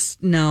didn't.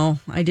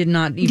 I did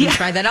not even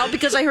try that out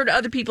because I heard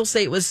other people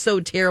say it was so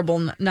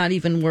terrible, not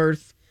even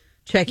worth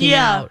checking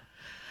out.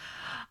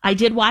 I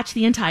did watch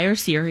the entire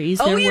series.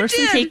 Oh, There you were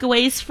some did?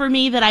 takeaways for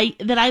me that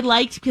I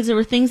liked because there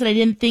were things that I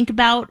didn't think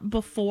about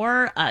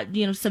before.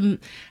 Some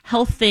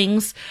health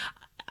things.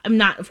 I'm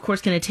not, of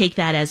course, going to take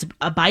that as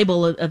a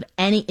Bible of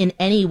in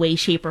any way,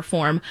 shape, or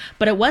form.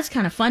 But it was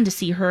kind of fun to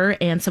see her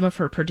and some of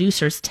her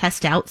producers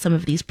test out some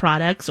of these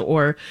products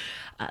or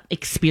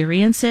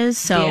experiences.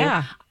 So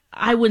Yeah.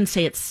 I wouldn't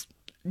say it's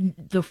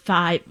the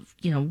 5,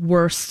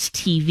 worst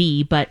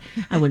TV, but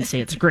I wouldn't say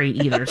it's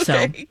great either. So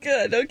Okay,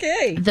 good.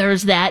 Okay.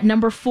 there's that.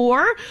 Number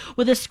 4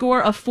 with a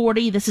score of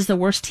 40. This is the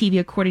worst TV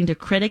according to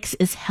critics.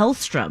 Is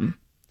Hellstrom.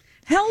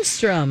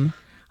 Hellstrom.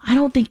 I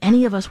don't think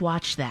any of us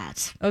watched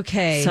that.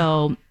 Okay.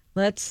 So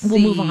let's see. we'll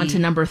move on to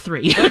number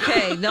 3.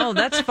 Okay. No,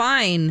 that's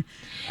fine.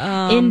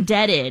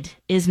 Indebted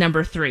is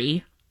number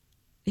 3.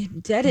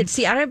 Indebted.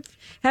 See, I don't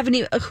have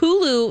any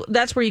Hulu.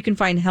 That's where you can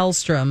find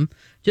Hellstrom.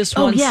 Just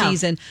one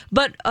season.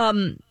 But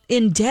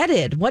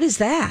Indebted. What is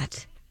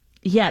that?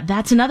 Yeah,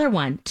 that's another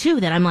one too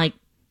that I'm like,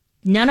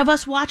 none of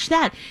us watched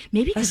that.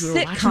 Maybe because we were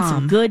watching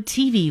some sitcom. good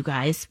TV, you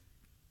guys.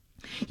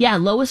 Yeah,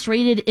 lowest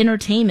rated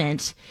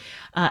entertainment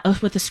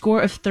with a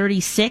score of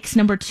 36.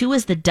 Number 2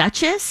 is The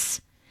Duchess.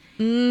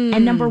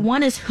 And number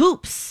 1 is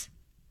Hoops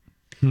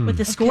with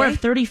a score of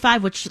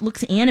 35, which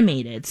looks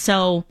animated.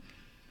 So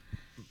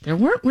there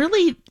weren't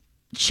really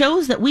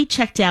shows that we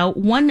checked out.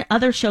 One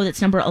other show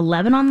that's number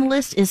 11 on the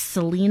list is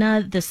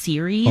Selena, the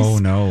series. Oh,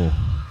 no.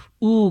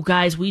 Ooh,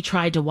 guys, we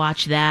tried to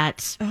watch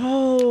that.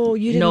 Oh,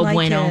 you didn't No like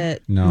bueno.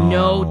 it.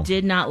 No.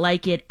 Did not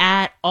like it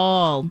at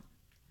all.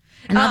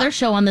 Another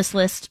show on this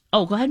list.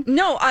 Oh, go ahead.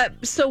 No.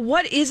 So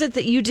what is it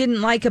that you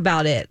didn't like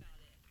about it?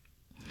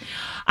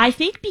 I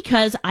think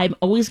because I'm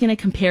always going to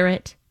compare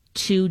it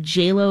to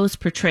J-Lo's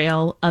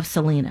portrayal of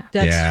Selena.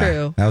 That's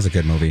true. That was a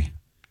good movie.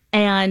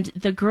 And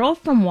the girl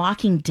from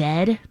Walking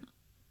Dead.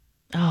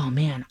 Oh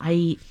man, I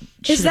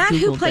Is should've that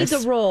who Googled played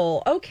this. the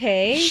role?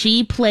 Okay.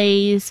 She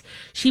plays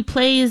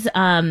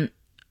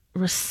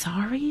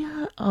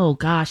Rosaria. Oh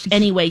gosh.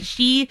 Anyway,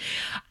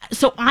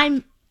 so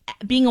I'm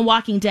being a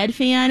Walking Dead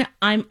fan,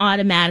 I'm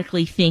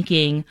automatically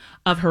thinking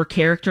of her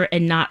character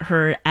and not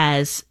her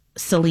as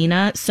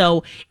Selena.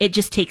 So it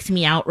just takes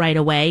me out right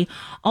away.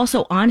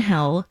 Also,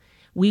 Angel,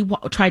 we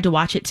tried to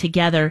watch it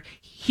together.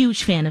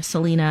 Huge fan of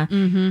Selena.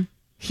 Mm-hmm.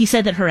 He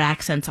said that her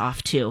accent's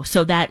off too.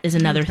 So that is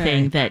another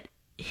thing that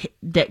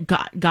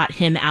got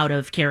him out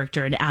of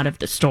character and out of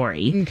the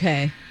story.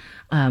 Okay.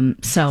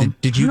 So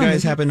Did you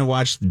guys happen to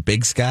watch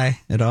Big Sky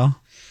at all?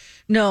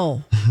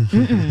 No.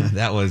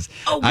 That was.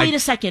 Oh, wait a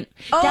second.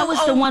 That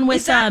was the one with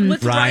is that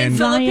with Ryan Ryan?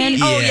 Phillippe?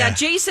 Oh, Yeah. yeah.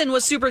 Jason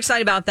was super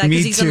excited about that Me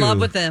because he's in too.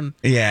 love with him.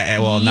 Yeah,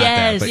 well, not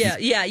Yes. that.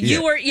 But Yeah.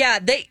 You were. Yeah.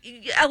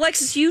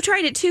 Alexis, you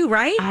tried it too,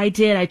 right? I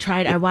did.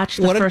 I watched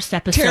the what first a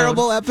episode.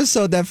 terrible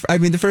episode.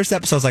 The first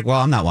episode was like, well,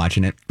 I'm not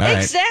watching it. All right.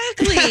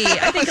 Exactly.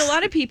 I think a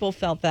lot of people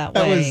felt that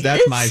way.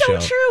 That's It's my so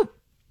show. true.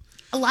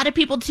 A lot of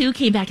people too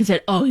came back and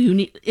said, "Oh,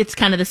 it's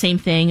kind of the same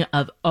thing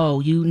of, oh,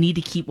 you need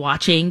to keep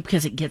watching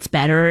because it gets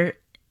better."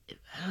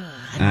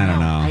 I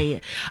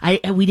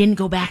don't know. We didn't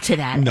go back to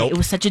that. Nope. It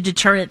was such a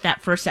deterrent,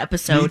 that first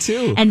episode. Me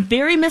too. And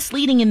very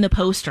misleading in the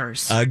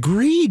posters.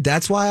 Agreed.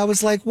 That's why I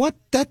was like, what?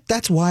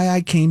 That's why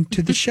I came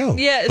to the show.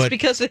 Yeah, it's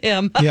because of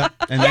him. Yeah.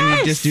 And then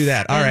you just do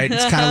that. All right.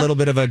 It's kind of a little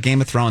bit of a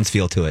Game of Thrones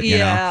feel to it, you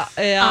know?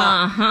 Yeah.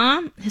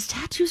 Uh-huh. His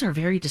tattoos are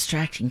very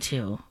distracting,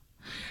 too.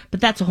 But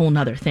that's a whole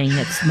nother thing.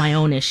 That's my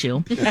own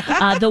issue.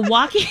 The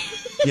Walking...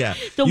 Yeah.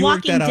 The you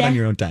Walking work that out Dead... on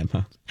your own time,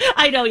 huh?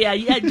 I know, yeah.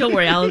 Don't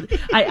worry.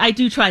 I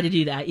do try to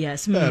do that,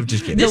 yes. I'm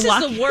just kidding. This is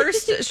the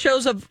worst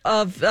shows of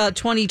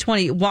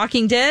 2020.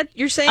 Walking Dead,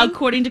 you're saying?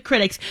 According to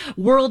critics,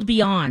 World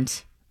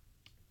Beyond.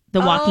 The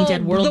Walking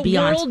Dead World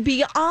Beyond. World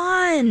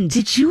Beyond.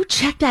 Did you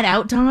check that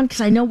out, Dawn? Because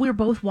I know we were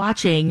both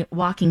watching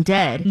Walking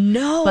Dead.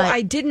 No, but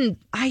I didn't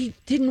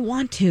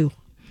want to.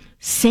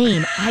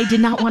 Same. I did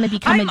not want to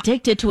become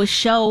addicted to a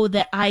show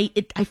that I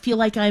feel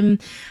like I'm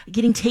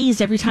getting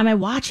tased every time I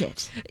watch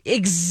it.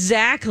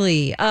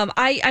 Exactly.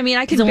 I mean,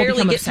 I can Then we'll barely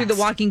become get through The obsessed.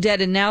 Walking Dead,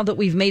 and now that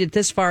we've made it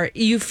this far,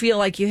 you feel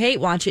like you hate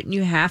watch it, and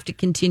you have to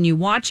continue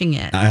watching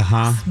it.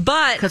 Uh-huh.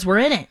 But Because we're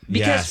in it.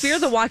 because Yes. Fear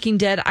the Walking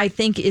Dead, I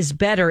think, is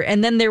better.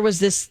 And then there was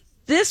this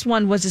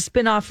one was a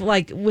spinoff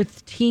like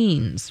with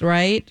teens,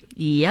 right?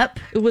 Yep.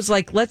 It was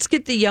like, let's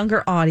get the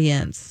younger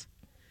audience.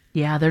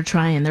 Yeah, they're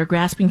trying. They're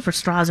grasping for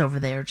straws over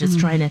there, just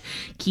trying to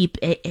keep.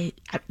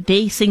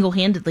 They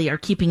single-handedly are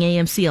keeping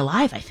AMC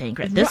alive, I think,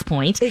 at this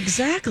point.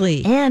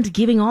 Exactly. And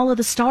giving all of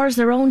the stars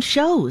their own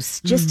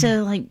shows, just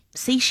to like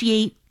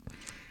satiate.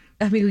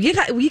 I mean, we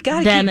got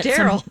to Them keep at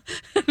some- Daryl.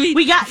 I mean,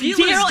 We got if you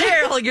lose Daryl.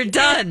 Daryl, you're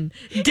done.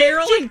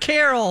 Daryl and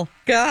Carol.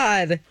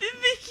 God.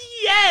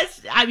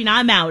 Yes, I mean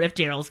I'm out if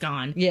Daryl's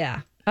gone.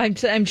 Yeah.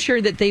 I'm sure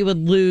that they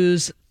would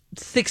lose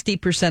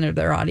 60% of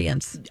their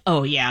audience.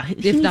 Oh yeah, he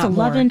If needs not a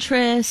love more.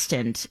 interest,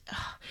 and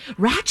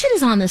Ratchet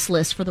is on this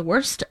list for the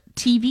worst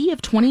TV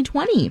of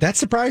 2020. That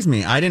surprised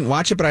me. I didn't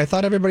watch it, but I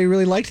thought everybody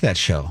really liked that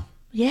show.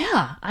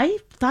 Yeah, I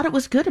thought it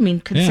was good. I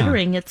mean,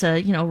 considering it's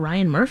a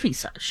Ryan Murphy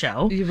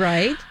show.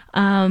 Right?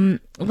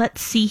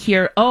 Let's see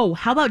here. Oh,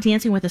 how about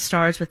Dancing with the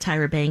Stars with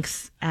Tyra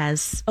Banks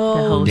as the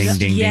host? Ding,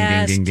 ding,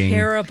 yes, ding, ding, ding.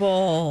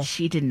 terrible.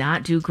 She did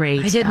not do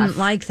great. I didn't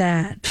like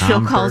that. Phil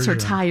Tom calls her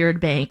Bergeron. Tired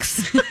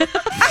Banks.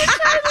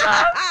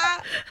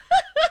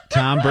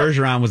 Tom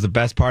Bergeron was the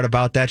best part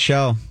about that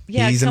show.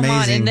 Yeah, He's come on.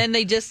 amazing. And then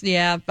they just,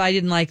 I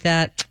didn't like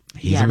that.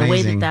 He's yeah, the way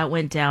amazing. that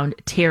went down,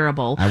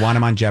 terrible. I want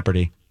him on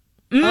Jeopardy.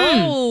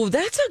 Oh,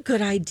 that's a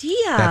good idea.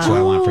 That's what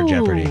I want for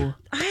Jeopardy.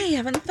 I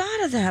haven't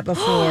thought of that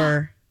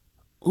before.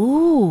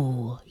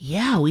 Ooh,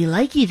 yeah, we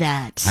likey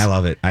that. I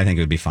love it. I think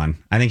it would be fun.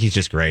 I think he's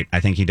just great. I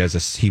think he does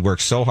this. He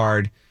works so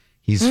hard.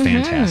 He's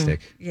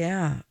fantastic.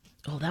 Yeah.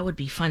 Oh, that would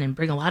be fun and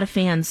bring a lot of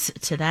fans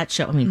to that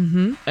show. I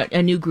mean,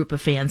 a new group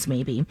of fans,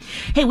 maybe.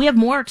 Hey, we have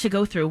more to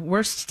go through.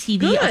 Worst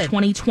TV of Good.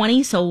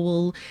 2020. So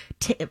we'll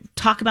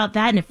talk about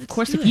that. And of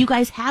course, if you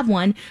guys have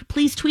one,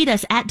 please tweet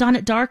us at Dawn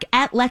at Dark,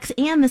 at Lex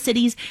and the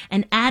Cities,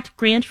 and at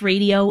Grant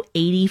Radio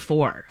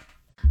 84.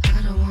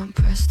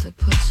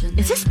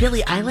 Is this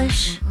Billie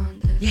Eilish?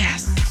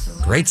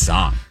 Yes. Great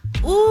song.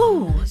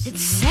 Ooh,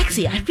 it's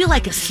sexy. I feel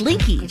like a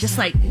slinky. Just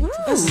like,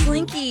 ooh.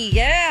 Slinky.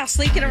 Yeah,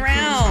 slinking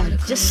around.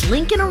 Just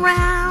slinking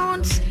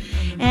around.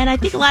 And I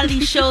think a lot of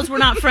these shows we're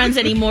not friends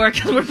anymore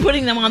because we're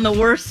putting them on the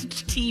worst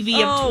TV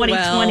of Oh,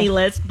 2020 well.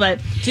 list. But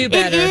Do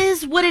better. It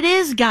is what it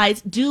is,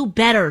 guys. Do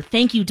better.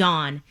 Thank you,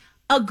 Dawn.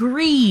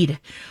 Agreed.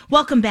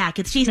 Welcome back.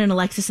 It's Jason and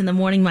Alexis in the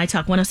morning. My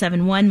Talk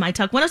 1071,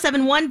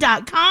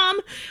 mytalk1071.com.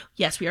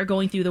 Yes, we are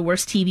going through the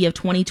worst TV of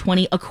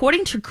 2020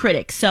 according to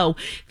critics. So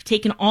we've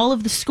taken all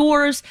of the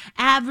scores,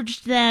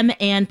 averaged them,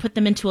 and put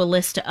them into a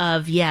list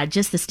of,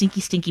 just the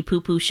stinky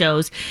poo-poo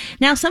shows.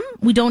 Now, some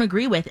we don't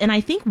agree with, and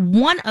I think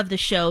one of the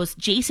shows,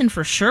 Jason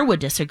for sure would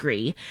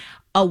disagree,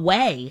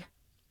 Away,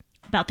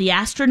 about the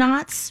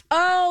astronauts.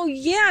 Oh,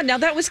 yeah. Now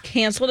that was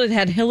canceled. It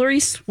had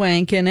Hilary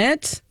Swank in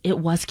it. It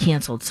was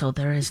canceled, so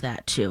there is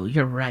that too.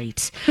 You're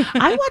right.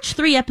 I watched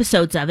 3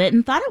 episodes of it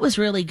and thought it was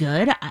really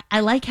good. I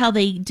like how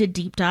they did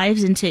deep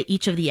dives into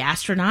each of the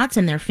astronauts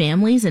and their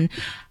families and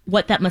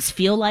what that must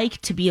feel like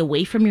to be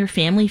away from your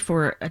family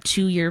for a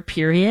 2-year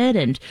period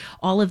and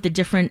all of the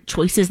different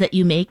choices that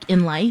you make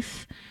in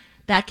life.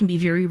 That can be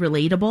very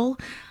relatable.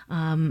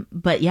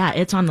 But yeah,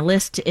 it's on the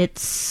list.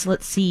 It's,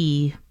 let's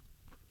see,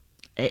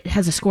 it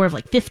has a score of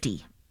like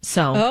 50.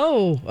 So,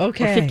 Oh, or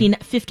okay.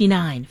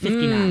 59.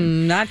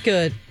 Not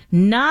good.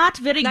 Not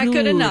very Not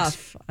good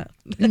enough.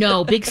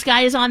 No, Big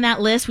Sky is on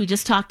that list. We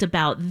just talked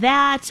about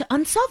that.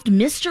 Unsolved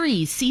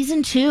Mysteries,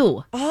 season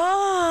 2,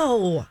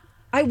 Oh,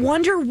 I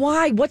wonder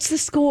why. What's the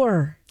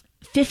score?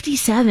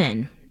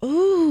 57.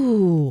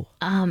 Ooh.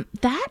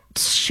 That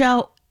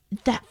show,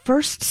 that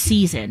first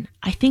season,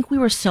 I think we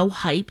were so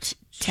hyped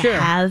to Sure.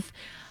 have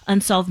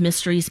Unsolved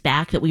Mysteries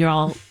back that we were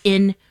all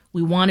in.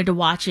 We wanted to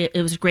watch it.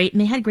 It was great,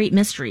 and they had great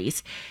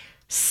mysteries.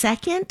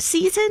 Second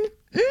season,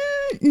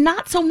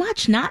 not so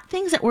much. Not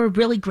things that were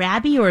really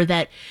grabby or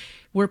that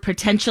were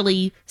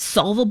potentially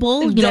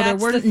solvable. There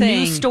That's weren't the thing.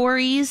 news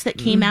stories that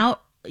came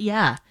out.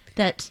 Yeah,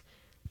 that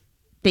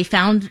they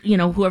found,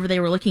 whoever they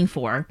were looking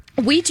for.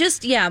 We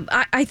just,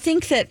 I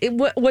think that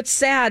what's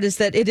sad is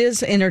that it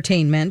is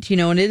entertainment,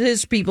 and it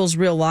is people's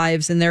real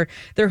lives, and they're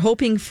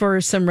hoping for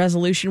some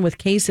resolution with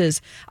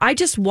cases. I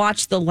just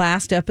watched the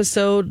last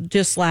episode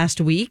just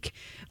last week,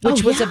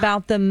 which was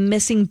about the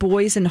missing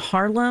boys in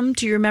Harlem.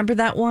 Do you remember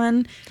that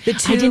one? The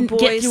two I didn't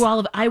boys. get through all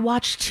of. I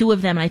watched 2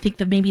 of them, and I think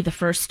maybe the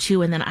first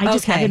 2, and then I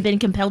just haven't been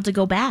compelled to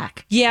go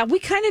back. Yeah, we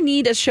kind of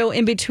need a show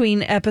in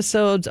between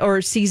episodes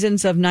or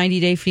seasons of 90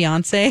 Day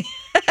Fiancé.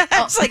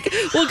 It's like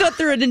we'll go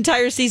through an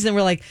entire season.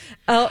 We're like,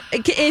 oh,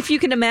 if you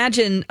can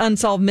imagine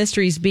Unsolved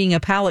Mysteries being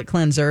a palate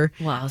cleanser.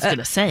 Well, I was going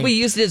to say we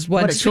used it as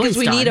one because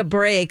we need a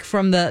break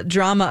from the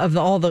drama of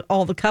all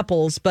the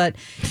couples. But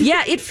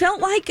yeah, it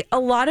felt like a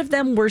lot of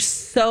them were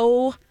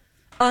so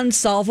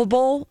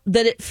unsolvable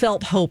that it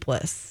felt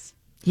hopeless.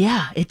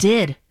 Yeah, it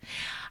did.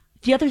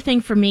 The other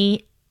thing for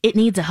me, it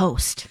needs a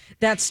host.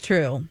 That's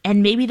true.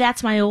 And maybe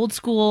that's my old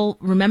school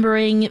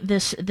remembering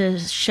this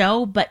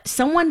show, but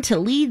someone to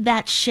lead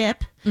that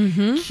ship,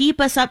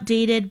 keep us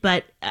updated,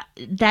 but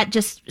it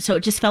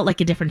just felt like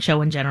a different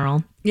show in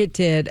general. It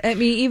did. I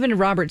mean, even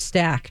Robert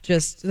Stack,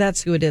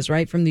 that's who it is,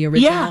 right? From the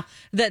original.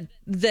 Yeah.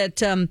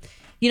 That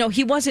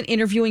he wasn't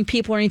interviewing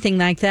people or anything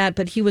like that,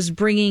 but he was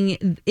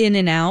bringing in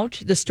and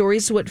out the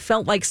stories, so it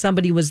felt like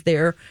somebody was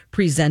there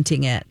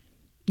presenting it.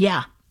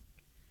 Yeah,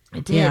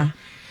 it did. Yeah.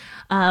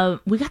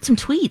 We got some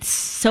tweets.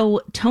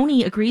 So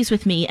Tony agrees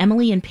with me.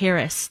 Emily in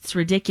Paris. It's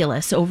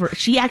ridiculous.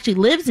 She actually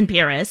lives in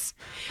Paris.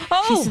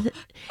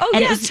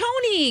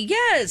 Tony.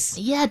 Yes.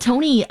 Yeah,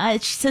 Tony.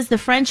 She says the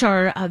French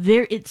are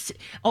very.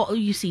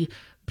 You see,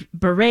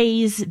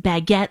 berets,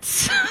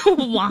 baguettes,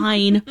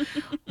 wine.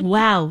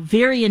 Wow,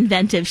 very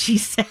inventive. She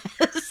says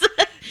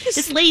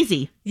it's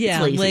lazy.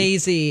 Yeah, it's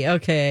lazy.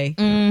 Okay.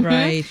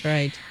 Mm-hmm.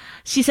 Right.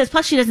 She says.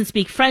 Plus, she doesn't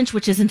speak French,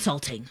 which is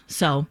insulting.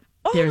 So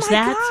there's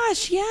that. Oh my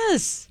gosh!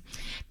 Yes.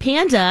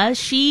 Panda,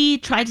 she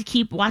tried to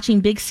keep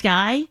watching Big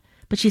Sky,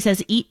 but she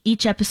says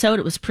each episode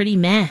it was pretty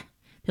meh.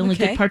 The only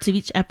good parts of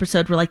each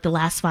episode were like the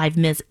last 5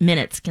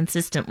 minutes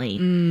consistently.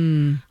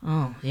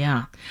 Oh,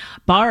 yeah.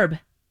 Barb,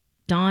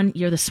 Dawn,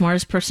 you're the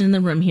smartest person in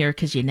the room here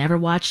because you never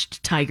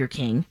watched Tiger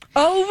King.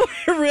 Oh,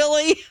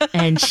 really?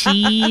 And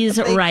she's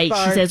right.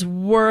 Barb. She says,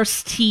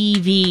 worst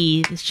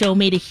TV. The show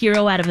made a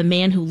hero out of a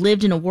man who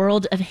lived in a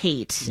world of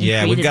hate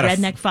and created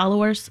redneck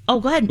followers.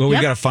 Oh, go ahead. Well,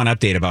 we've got a fun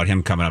update about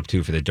him coming up,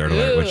 too, for the Dirt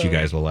Alert, which you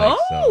guys will like.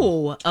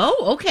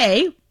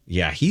 Okay.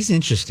 Yeah, he's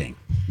interesting.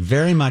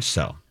 Very much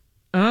so.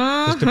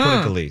 Just to put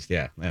it the least,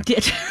 yeah.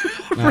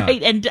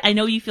 Right, and I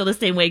know you feel the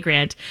same way,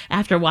 Grant.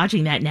 After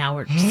watching that now,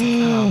 we're just like,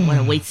 oh, what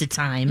a waste of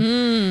time.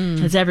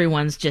 Because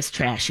everyone's just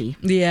trashy.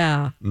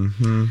 Yeah.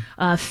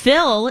 Mm-hmm.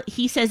 Phil,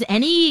 he says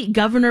any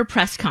governor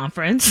press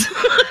conference.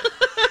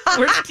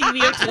 Worst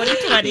TV of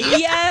 2020.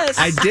 Yes.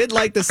 I did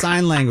like the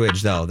sign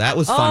language, though. That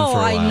was fun for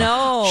a while. I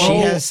know. She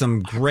has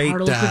some great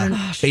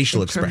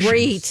facial expressions.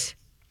 Great.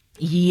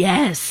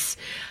 Yes.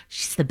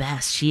 She's the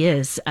best. She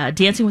is.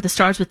 Dancing with the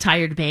Stars with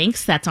Tyra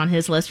Banks. That's on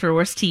his list for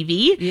worst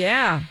TV.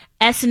 Yeah.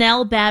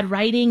 SNL, bad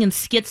writing and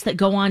skits that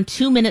go on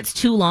 2 minutes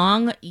too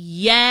long.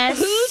 Yes.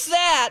 Who's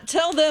that?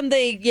 Tell them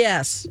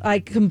yes. I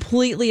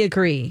completely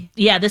agree.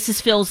 Yeah, this is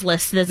Phil's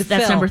list.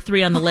 That's number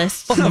 3 on the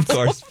list. Of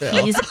course,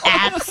 Phil. He's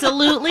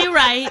absolutely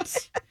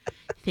right.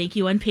 Thank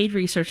you, unpaid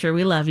researcher.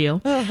 We love you.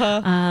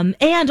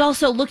 And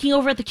also looking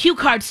over at the cue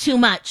cards too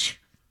much.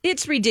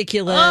 It's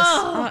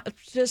ridiculous.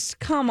 Just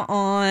come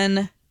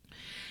on.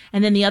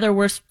 And then the other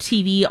worst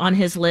TV on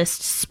his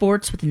list,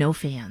 sports with no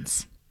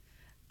fans.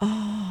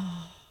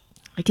 Oh,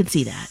 I can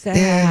see that.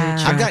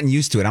 Yeah, I've gotten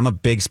used to it. I'm a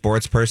big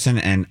sports person,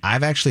 and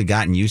I've actually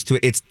gotten used to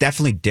it. It's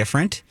definitely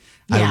different.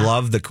 Yeah. I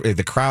love the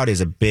crowd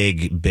is a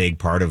big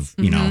part of,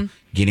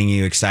 getting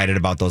you excited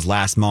about those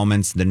last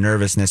moments, the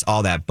nervousness,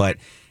 all that. But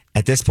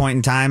at this point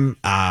in time,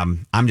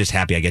 I'm just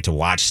happy I get to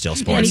watch still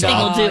sports. Anything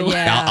will do.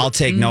 Yeah. I'll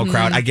take no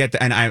crowd. I get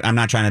and I'm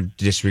not trying to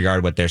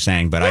disregard what they're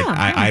saying, but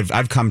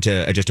I've come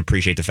to just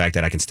appreciate the fact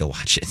that I can still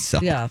watch it. So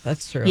yeah,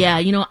 that's true. Yeah,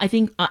 I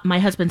think my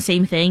husband,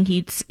 same thing.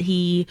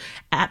 He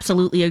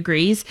absolutely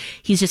agrees.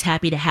 He's just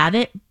happy to have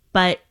it,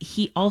 but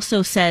he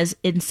also says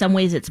in some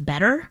ways it's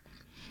better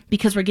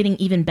because we're getting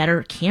even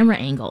better camera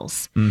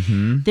angles.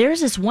 Mm-hmm.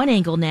 There's this one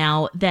angle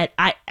now that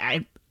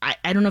I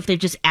don't know if they've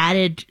just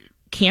added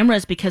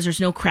cameras because there's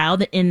no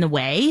crowd in the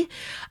way,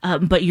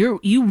 but you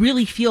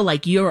really feel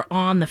like you're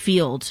on the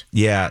field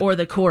or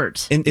the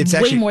court, and it's way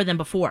actually, more than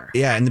before.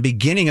 Yeah, in the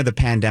beginning of the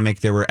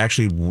pandemic, there were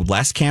actually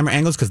less camera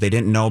angles because they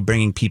didn't know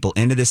bringing people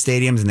into the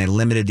stadiums, and they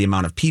limited the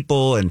amount of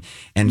people, and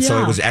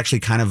so it was actually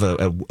kind of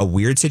a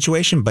weird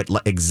situation. But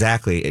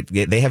exactly,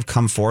 they have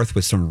come forth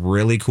with some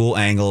really cool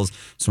angles,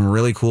 some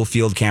really cool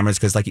field cameras,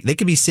 because like they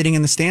could be sitting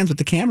in the stands with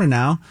the camera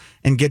now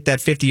and get that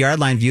 50-yard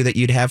line view that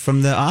you'd have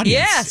from the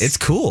audience. Yes, it's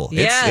cool.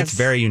 Yes.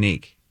 It's very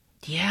unique.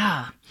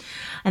 Yeah.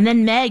 And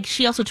then Meg,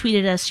 she also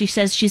tweeted us. She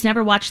says she's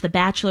never watched The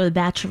Bachelor,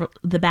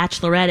 The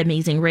Bachelorette,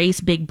 Amazing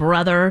Race, Big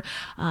Brother,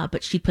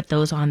 but she put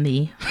those on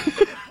the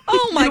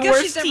Oh my The gosh,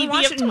 worst she's never TV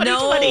watched of it.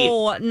 2020.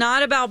 No,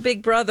 not about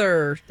Big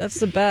Brother. That's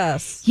the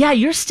best. Yeah,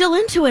 you're still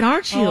into it,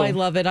 aren't you? Oh, I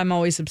love it. I'm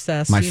always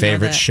obsessed. My You know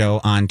favorite that.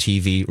 show on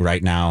TV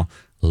right now.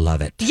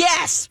 Love it.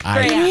 Yes, I-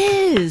 It Freya.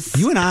 is.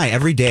 You and I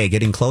every day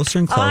getting closer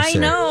and closer. I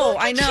know.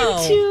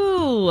 You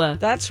too.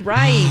 That's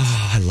right.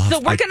 I love So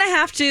we're it. going to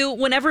have to,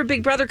 whenever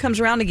Big Brother comes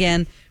around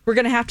again, we're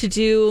going to have to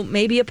do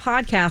maybe a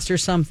podcast or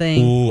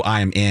something. Ooh,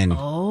 I'm in.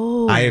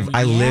 Oh, I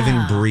live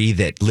and breathe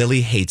it.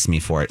 Lily hates me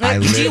for it.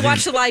 Do you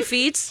watch the live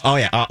feeds? Oh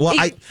yeah. Well,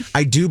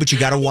 I do, but you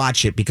got to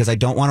watch it because I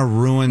don't want to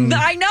ruin.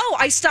 I know.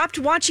 I stopped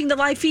watching the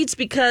live feeds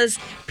because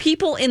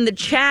people in the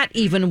chat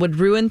even would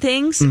ruin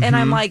things. And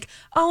I'm like,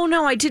 oh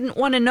no, I didn't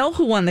want to know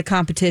who won the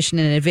competition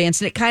in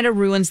advance. And it kind of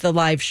ruins the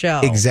live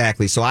show.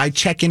 Exactly. So I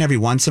check in every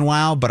once in a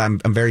while, but I'm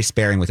very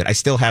sparing with it. I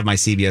still have my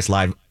CBS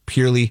Live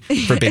purely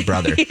for Big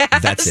Brother.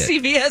 That's it.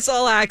 CBS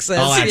All Access.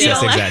 All access,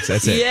 Yeah. exactly.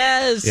 That's it.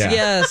 Yes, Yeah.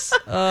 yes.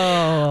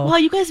 Oh. Well,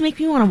 you guys make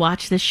me want to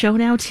watch this show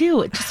now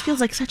too. It just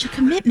feels like such a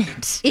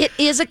commitment. It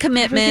is a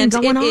commitment.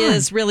 Everything It going on.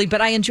 is really,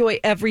 but I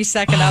enjoy every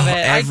second of it.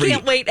 I every-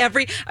 can't wait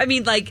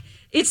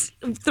it's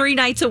 3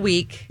 nights a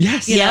week.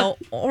 Yes. You Yep. know,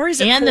 or is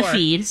it And the 4?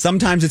 feed.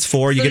 Sometimes it's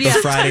 4. You get Yeah.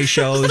 those Friday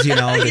shows, you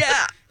know.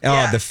 Yeah. Oh,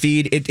 Yeah. the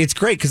feed. It's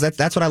great because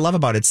that's what I love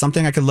about it. It's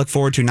something I can look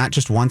forward to not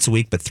just once a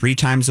week, but 3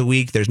 times a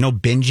week. There's no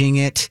binging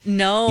it.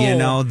 No. You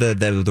know,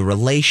 the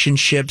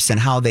relationships and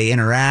how they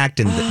interact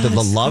and the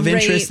love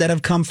great. interests that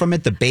have come from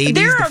it, the babies,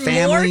 There the are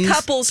families. more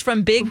couples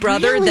from Big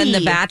Brother than The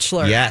Really?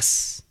 Bachelor.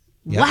 Yes.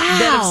 Yep. Wow.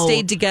 That have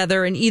stayed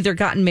together and either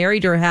gotten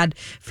married or had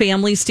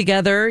families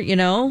together, you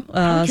know?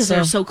 Because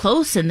they're so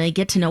close and they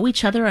get to know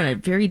each other on a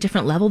very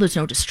different level. There's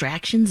no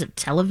distractions of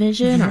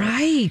television or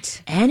Right.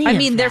 any I of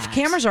mean, their that.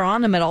 cameras are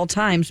on them at all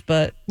times,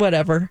 but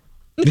whatever.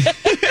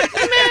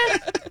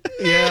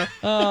 Yeah.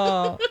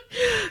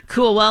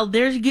 Cool. Well,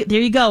 there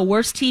you go.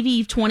 Worst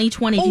TV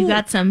 2020. If you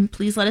got some,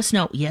 please let us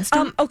know. Yes,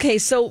 Tom? Okay,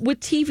 so with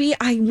TV,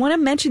 I want to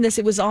mention this.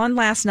 It was on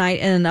last night,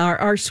 and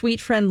our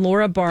sweet friend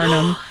Laura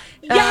Barnum.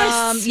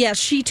 Yes! Yes,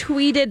 she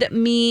tweeted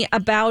me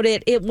about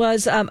it. It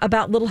was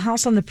about Little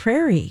House on the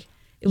Prairie.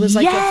 It was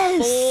like Yes!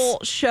 a full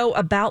show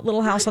about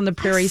Little House on the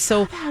Prairie.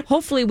 So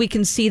hopefully we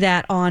can see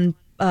that on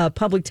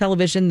public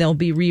television. They'll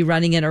be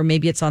rerunning it, or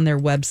maybe it's on their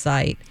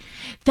website.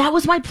 That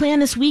was my plan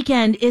this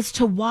weekend, is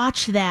to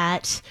watch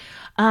that.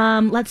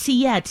 Let's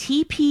see. Yeah,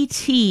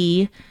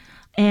 TPT,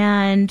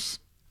 and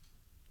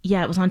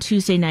yeah, it was on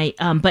Tuesday night.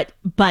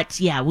 But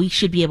yeah, we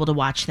should be able to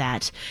watch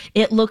that.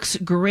 It looks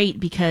great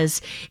because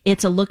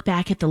it's a look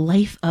back at the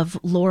life of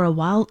Laura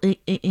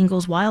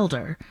Ingalls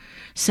Wilder.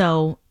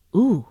 So,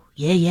 ooh,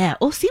 yeah.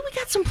 Oh, see, we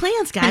got some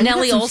plans, guys. And We got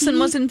Nellie some Olson TV.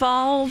 was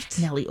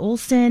involved. Nellie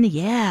Olson,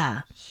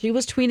 yeah. She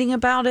was tweeting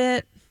about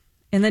it.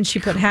 And then she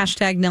put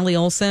hashtag Nellie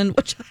Olson,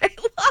 which I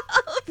love.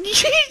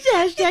 She's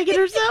hashtagging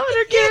herself and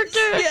her character.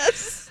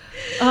 Yes.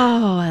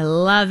 Oh, I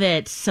love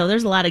it. So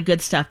there's a lot of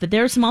good stuff, but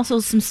there's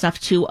also some stuff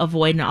to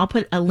avoid. And I'll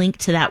put a link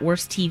to that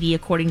worst TV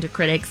according to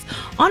critics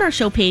on our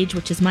show page,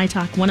 which is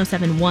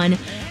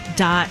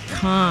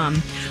mytalk1071.com.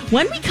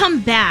 When we come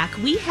back,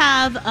 we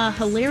have a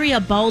Hilaria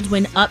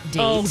Baldwin update.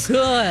 Oh,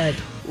 good.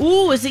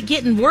 Ooh, is it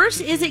getting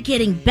worse? Is it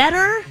getting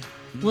better?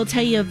 We'll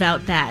tell you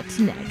about that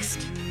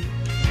next.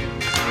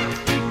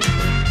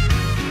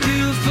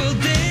 Beautiful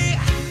day,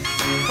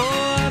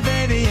 oh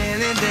baby,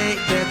 any day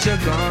that you're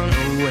gone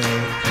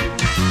away.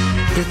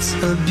 It's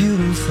a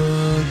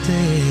beautiful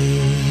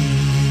day.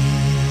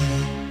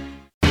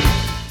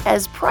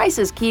 As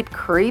prices keep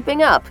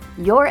creeping up,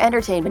 your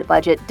entertainment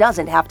budget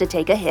doesn't have to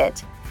take a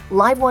hit.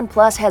 Live One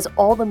Plus has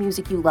all the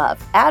music you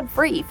love,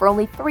 ad-free for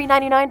only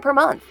 $3.99 per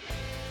month.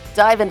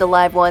 Dive into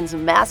Live One's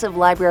massive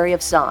library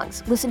of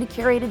songs, listen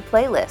to curated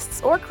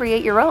playlists, or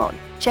create your own.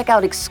 Check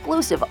out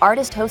exclusive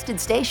artist-hosted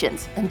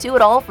stations, and do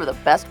it all for the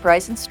best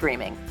price in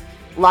streaming.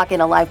 Lock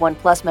in a Live One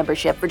Plus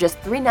membership for just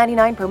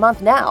 $3.99 per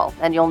month now,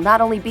 and you'll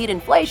not only beat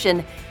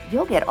inflation,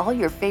 you'll get all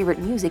your favorite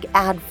music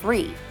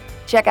ad-free.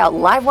 Check out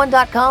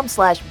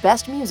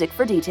liveone.com/bestmusic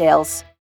for details.